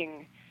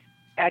looking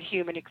at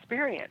human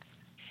experience.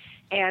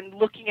 And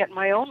looking at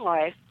my own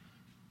life,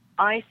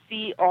 I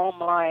see all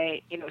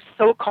my,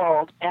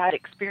 so-called bad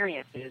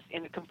experiences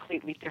in a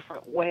completely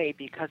different way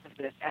because of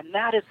this. And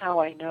that is how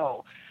I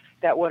know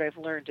that what I've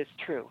learned is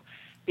true.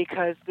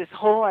 Because this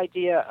whole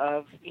idea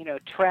of,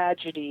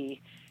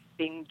 tragedy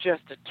being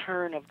just a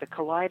turn of the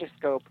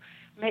kaleidoscope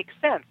makes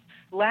sense.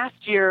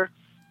 Last year,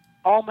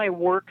 all my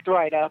work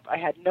dried up. I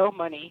had no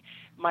money.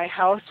 My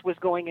house was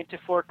going into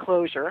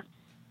foreclosure.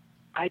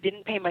 I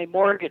didn't pay my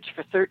mortgage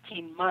for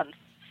 13 months.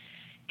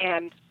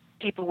 And,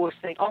 people were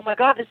saying, "Oh my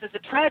God, this is a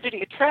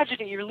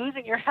tragedy, you're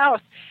losing your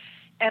house."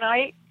 And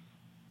I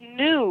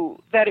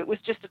knew that it was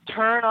just a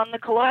turn on the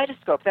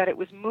kaleidoscope, that it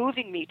was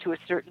moving me to a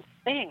certain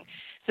thing.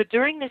 So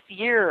during this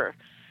year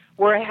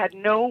where I had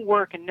no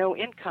work and no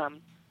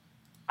income,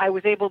 I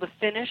was able to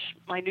finish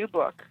my new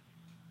book.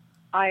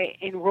 I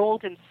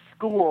enrolled in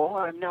school.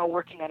 I'm now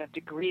working on a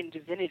degree in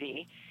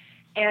divinity.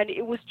 And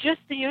it was just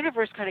the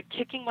universe kind of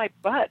kicking my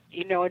butt,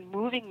 you know, and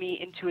moving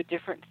me into a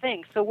different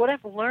thing. So what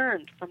I've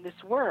learned from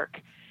this work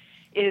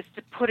is,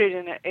 to put it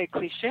in a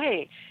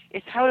cliche,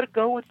 is how to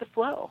go with the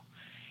flow.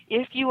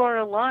 If you are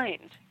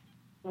aligned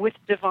with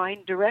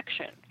divine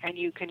direction and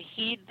you can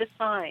heed the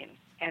signs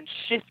and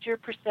shift your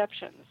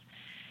perceptions,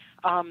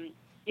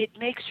 it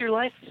makes your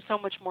life so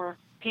much more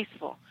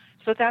peaceful.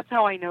 So that's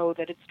how I know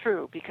that it's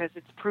true, because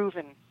it's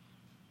proven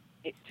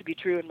it to be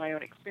true in my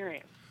own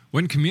experience.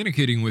 When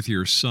communicating with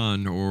your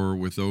son or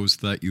with those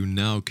that you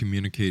now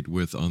communicate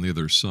with on the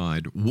other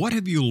side, what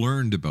have you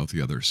learned about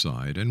the other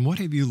side, and what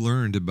have you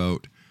learned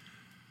about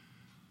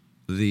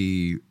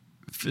the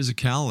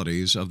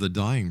physicalities of the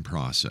dying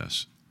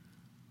process?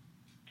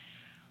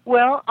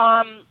 Well,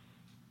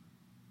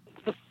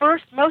 the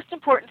first, most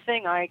important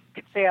thing I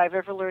could say I've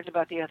ever learned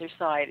about the other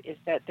side is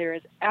that there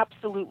is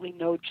absolutely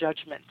no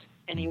judgment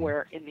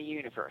anywhere in the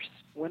universe.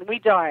 When we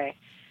die,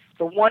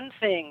 the one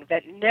thing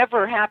that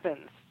never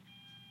happens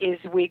is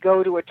we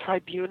go to a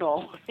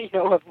tribunal, you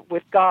know,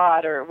 with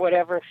God or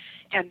whatever,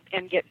 and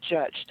get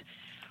judged.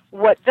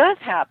 What does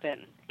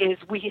happen is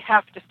we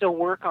have to still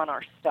work on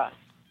our stuff.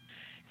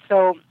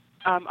 So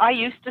I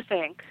used to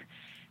think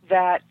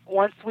that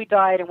once we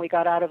died and we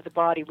got out of the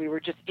body, we were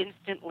just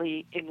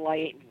instantly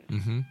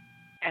enlightened,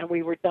 and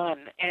we were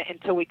done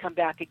until we come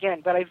back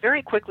again. But I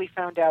very quickly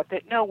found out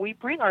that, no, we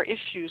bring our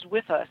issues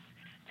with us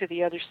to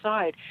the other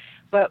side,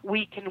 but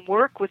we can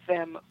work with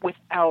them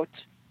without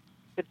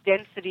the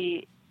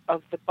density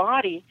of the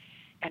body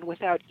and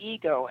without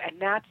ego, and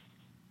that's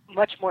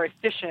much more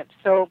efficient.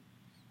 So,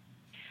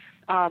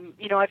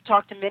 you know, I've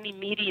talked to many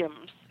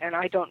mediums, and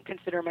I don't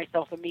consider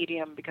myself a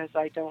medium because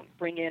I don't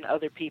bring in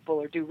other people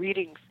or do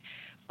readings,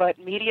 but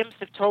mediums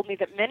have told me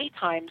that many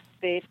times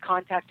they've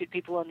contacted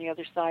people on the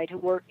other side who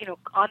were, you know,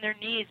 on their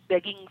knees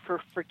begging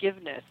for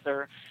forgiveness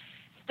or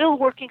still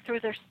working through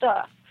their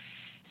stuff.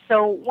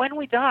 So when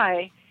we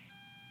die,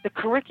 the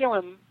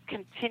curriculum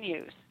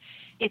continues.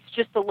 It's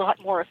just a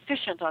lot more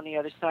efficient on the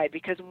other side,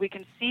 because we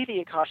can see the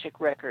Akashic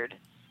record.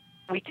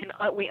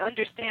 We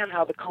understand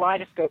how the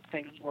kaleidoscope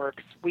thing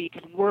works. We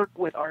can work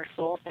with our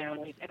soul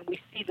families, and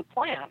we see the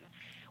plan.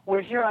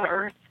 We're here on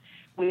Earth,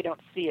 we don't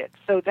see it.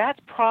 So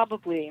that's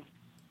probably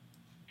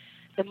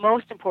the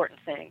most important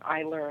thing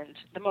I learned,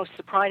 the most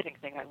surprising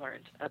thing I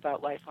learned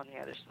about life on the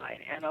other side.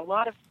 And a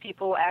lot of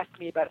people ask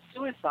me about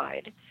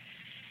suicide,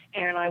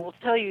 and I will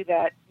tell you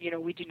that, you know,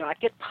 we do not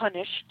get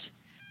punished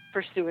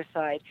for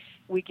suicide.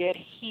 We get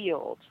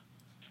healed,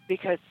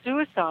 because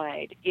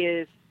suicide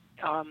is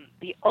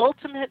the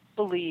ultimate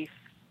belief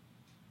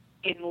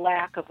in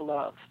lack of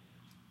love.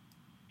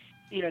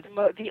 You know,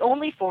 the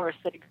only force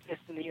that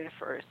exists in the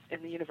universe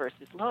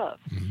is love.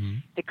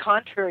 The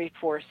contrary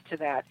force to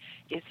that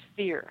is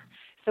fear.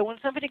 So when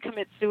somebody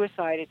commits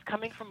suicide, it's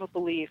coming from a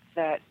belief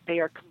that they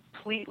are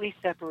completely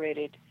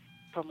separated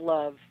from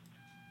love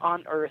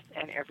on Earth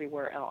and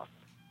everywhere else.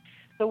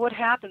 So what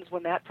happens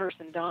when that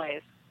person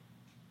dies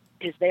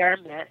is they are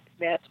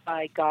met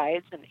by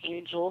guides and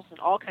angels and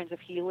all kinds of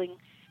healing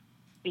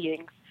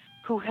beings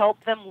who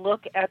help them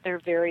look at their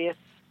various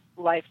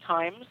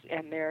lifetimes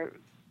and their,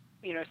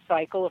 you know,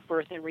 cycle of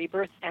birth and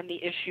rebirth and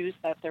the issues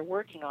that they're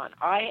working on.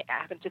 I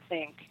happen to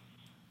think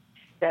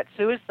that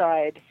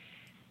suicide,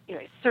 you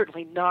know, is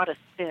certainly not a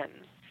sin,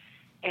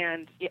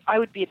 and I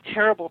would be a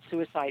terrible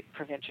suicide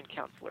prevention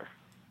counselor,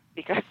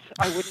 because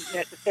I wouldn't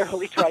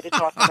necessarily try to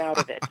talk them out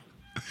of it.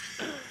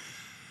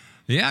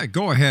 Yeah,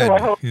 go ahead.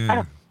 So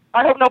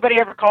I hope nobody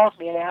ever calls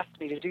me and asks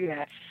me to do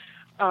that,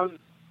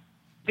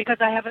 because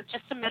I have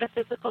just a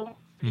metaphysical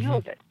view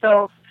of it.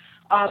 So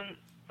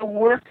the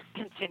work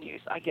continues,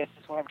 I guess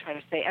is what I'm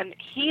trying to say. And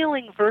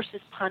healing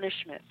versus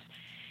punishment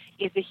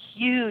is a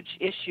huge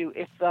issue.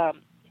 If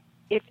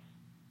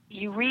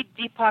you read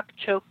Deepak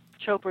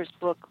Chopra's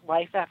book,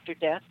 Life After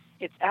Death,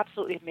 it's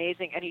absolutely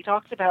amazing. And he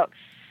talks about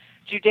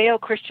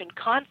Judeo-Christian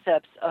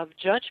concepts of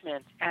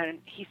judgment. And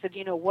he said,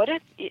 you know, what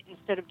if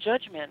instead of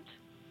judgment,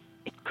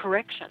 it's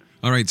correction?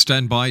 All right,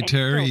 stand by,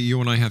 Terry. You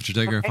and I have to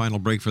take our final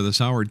break for this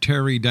hour.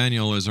 Terry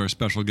Daniel is our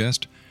special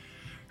guest.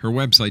 Her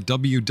website,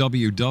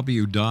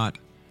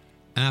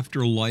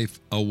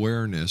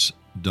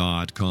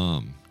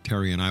 www.afterlifeawareness.com.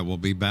 Terry and I will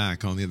be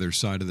back on the other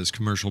side of this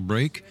commercial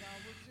break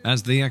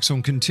as the X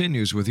Zone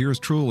continues with yours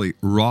truly,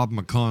 Rob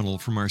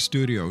McConnell, from our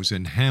studios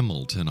in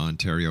Hamilton,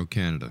 Ontario,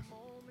 Canada.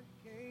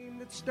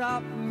 That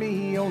stopped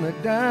me on a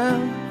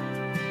dime.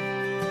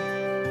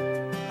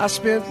 I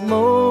spent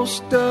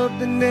most of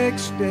the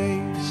next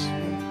days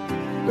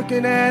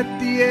looking at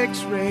the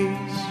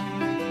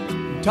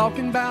x-rays,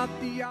 talking about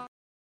the...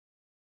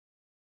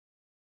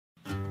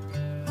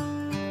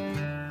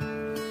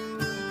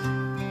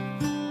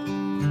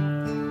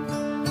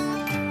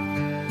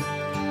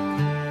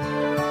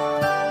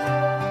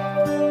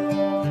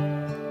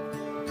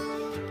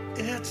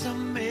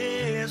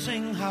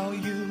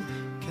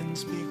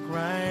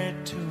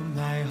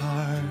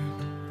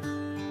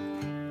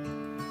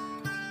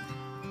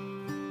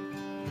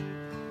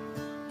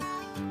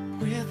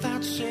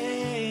 without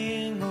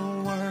saying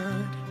a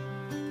word.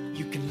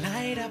 You can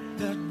light up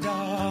the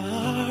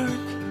dark.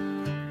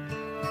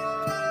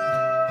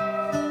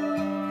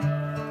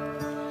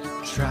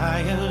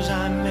 Try as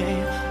I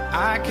may,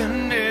 I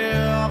can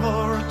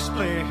never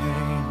explain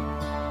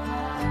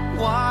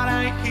what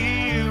I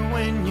hear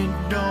when you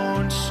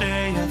don't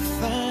say a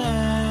thing.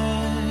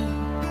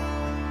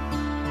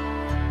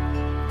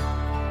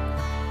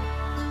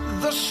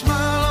 The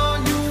smile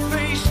on your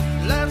face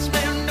lets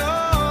me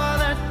know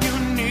that you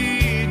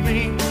need me.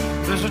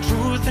 There's a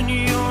truth in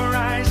your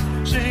eyes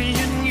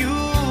saying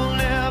you'll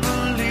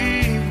never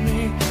leave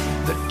me.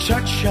 The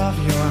touch of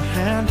your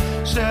hand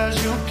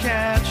says you'll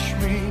catch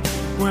me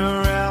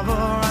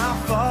wherever I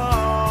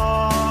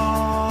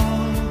fall.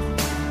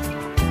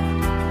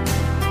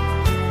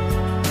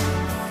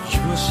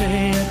 You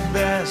say it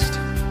best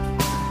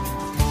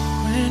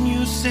when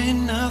you say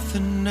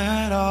nothing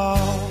at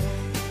all.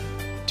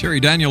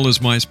 Terri Daniel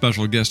is my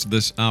special guest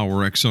this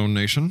hour, X-Zone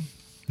Nation.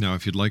 Now,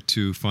 if you'd like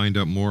to find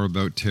out more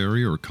about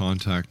Terri or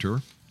contact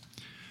her,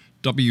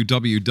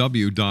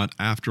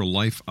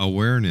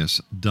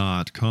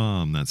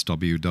 www.afterlifeawareness.com. That's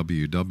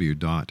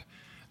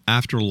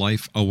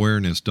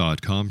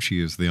www.afterlifeawareness.com. She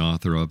is the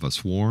author of A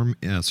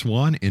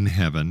Swan in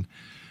Heaven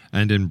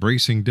and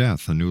Embracing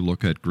Death, a new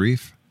look at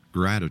grief,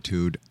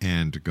 gratitude,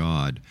 and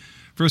God.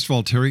 First of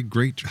all, Terri,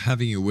 great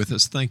having you with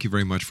us. Thank you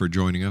very much for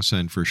joining us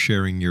and for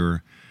sharing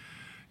your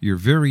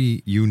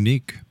very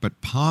unique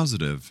but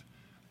positive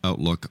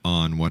outlook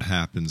on what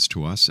happens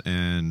to us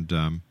and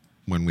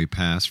when we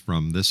pass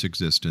from this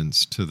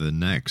existence to the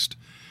next.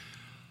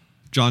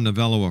 John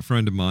Novello, a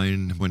friend of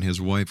mine, when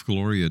his wife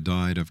Gloria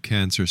died of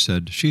cancer,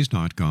 said, "She's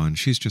not gone,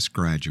 she's just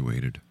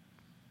graduated."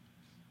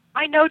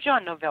 I know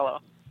John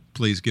Novello.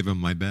 Please give him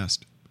my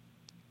best.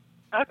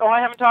 Oh,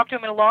 I haven't talked to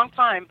him in a long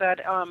time, but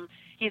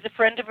he's a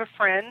friend of a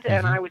friend,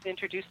 and I was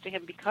introduced to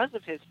him because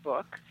of his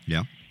book.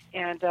 Yeah.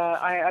 And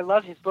I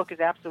love his book.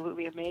 It's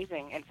absolutely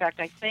amazing. In fact,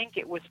 I think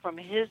it was from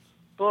his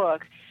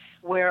book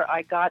where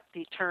I got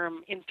the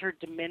term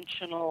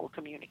interdimensional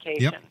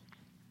communication. Yep.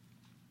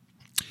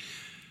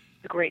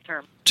 It's a great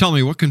term. Tell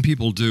me, what can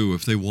people do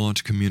if they want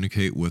to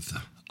communicate with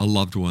a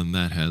loved one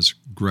that has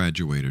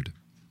graduated?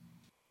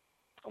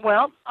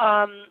 Well,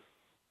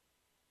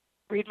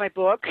 read my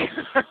book.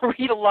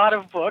 Read a lot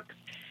of books.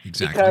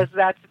 Exactly. Because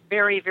that's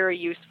very, very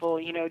useful.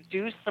 You know,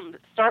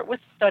 start with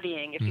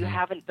studying. If you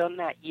haven't done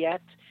that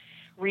yet,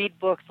 read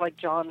books like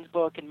John's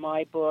book and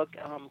my book,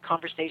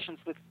 Conversations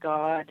with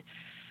God,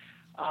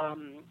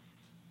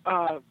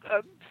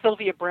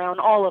 Sylvia Brown,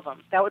 all of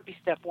them. That would be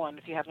step one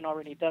if you haven't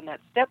already done that.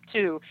 Step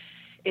two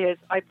is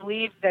I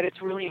believe that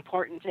it's really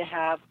important to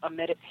have a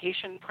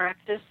meditation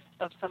practice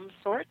of some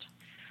sort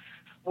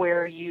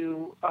where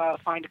you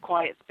find a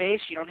quiet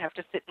space. You don't have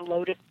to sit in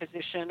lotus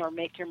position or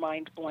make your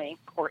mind blank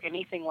or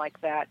anything like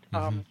that.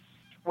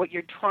 What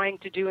you're trying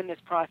to do in this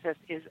process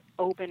is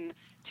open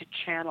to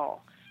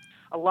channel.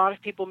 A lot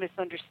of people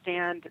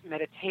misunderstand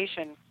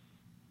meditation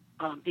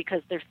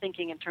because they're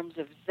thinking in terms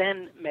of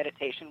Zen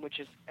meditation, which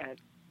is a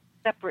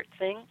separate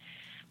thing.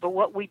 But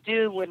what we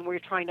do when we're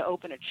trying to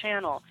open a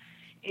channel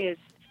is,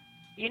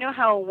 you know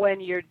how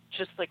when you're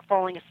just like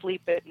falling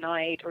asleep at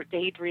night or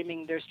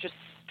daydreaming, there's just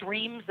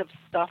streams of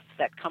stuff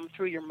that come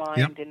through your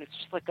mind, and it's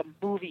just like a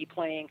movie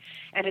playing,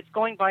 and it's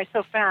going by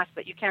so fast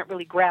that you can't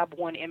really grab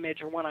one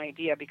image or one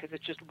idea because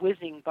it's just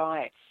whizzing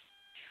by.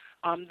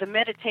 The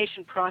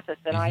meditation process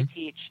that I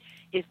teach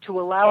is to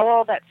allow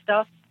all that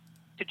stuff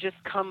to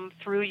just come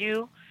through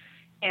you,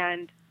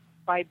 and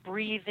by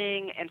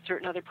breathing and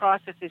certain other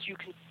processes, you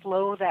can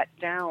slow that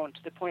down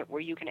to the point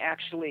where you can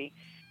actually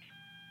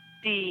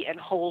see and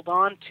hold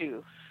on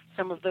to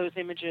some of those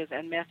images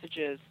and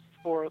messages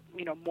for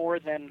more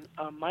than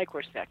a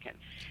microsecond.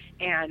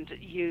 And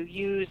you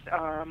use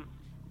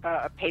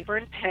a paper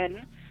and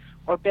pen,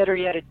 or better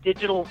yet, a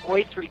digital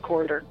voice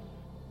recorder,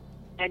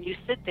 and you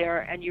sit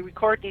there and you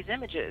record these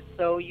images.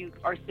 So you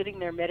are sitting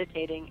there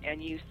meditating,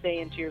 and you say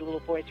into your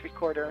little voice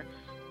recorder,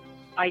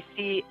 "I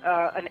see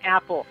an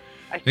apple.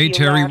 I see Hey, a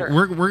Terri, ladder."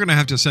 we're going to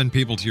have to send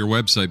people to your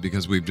website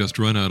because we've just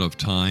run out of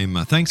time.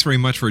 Thanks very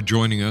much for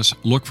joining us.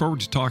 Look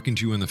forward to talking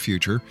to you in the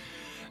future.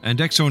 And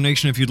X-Zone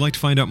Nation, if you'd like to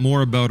find out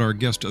more about our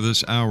guest of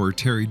this hour,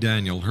 Terri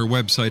Daniel, her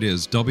website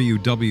is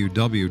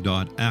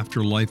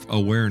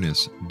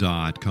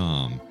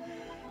www.afterlifeawareness.com.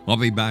 I'll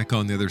be back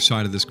on the other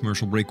side of this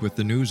commercial break with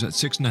the news at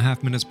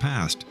 6.5 minutes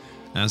past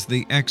as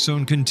the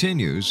X-Zone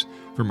continues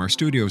from our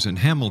studios in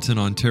Hamilton,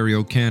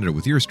 Ontario, Canada,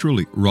 with yours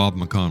truly, Rob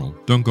McConnell.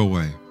 Don't go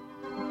away.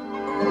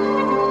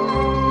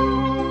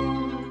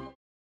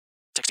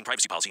 Texting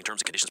privacy policy and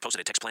terms and conditions posted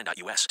at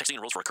textplan.us. Texting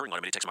enrolls for recurring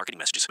automated text marketing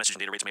messages. Message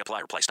and data rates may apply.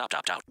 Reply stop to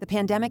opt out. The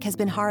pandemic has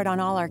been hard on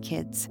all our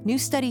kids. New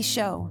studies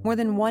show more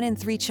than 1 in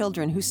 3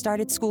 children who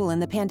started school in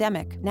the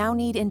pandemic now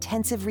need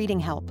intensive reading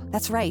help.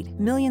 That's right.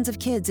 Millions of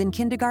kids in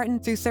kindergarten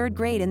through 3rd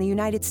grade in the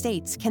United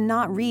States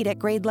cannot read at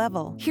grade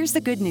level. Here's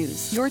the good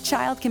news. Your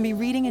child can be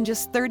reading in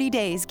just 30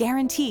 days,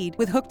 guaranteed,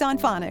 with Hooked on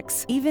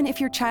Phonics. Even if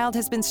your child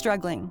has been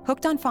struggling,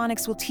 Hooked on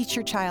Phonics will teach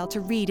your child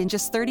to read in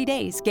just 30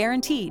 days,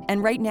 guaranteed.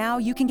 And right now,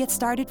 you can get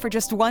started for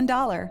just $1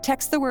 $1.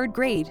 Text the word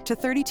GRADE to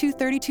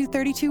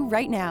 323232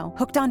 right now.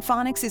 Hooked on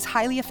Phonics is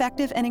highly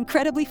effective and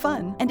incredibly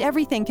fun, and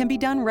everything can be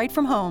done right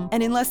from home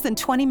and in less than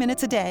 20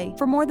 minutes a day.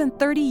 For more than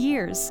 30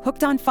 years,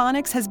 Hooked on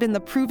Phonics has been the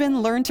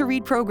proven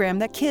learn-to-read program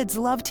that kids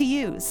love to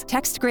use.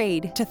 Text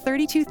GRADE to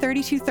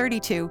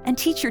 323232 and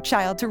teach your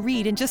child to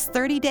read in just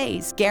 30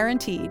 days,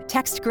 guaranteed.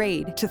 Text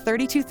GRADE to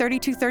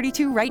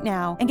 323232 right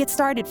now and get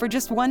started for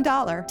just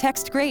 $1.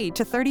 Text GRADE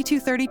to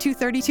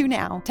 323232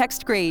 now.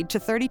 Text GRADE to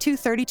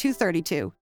 323232.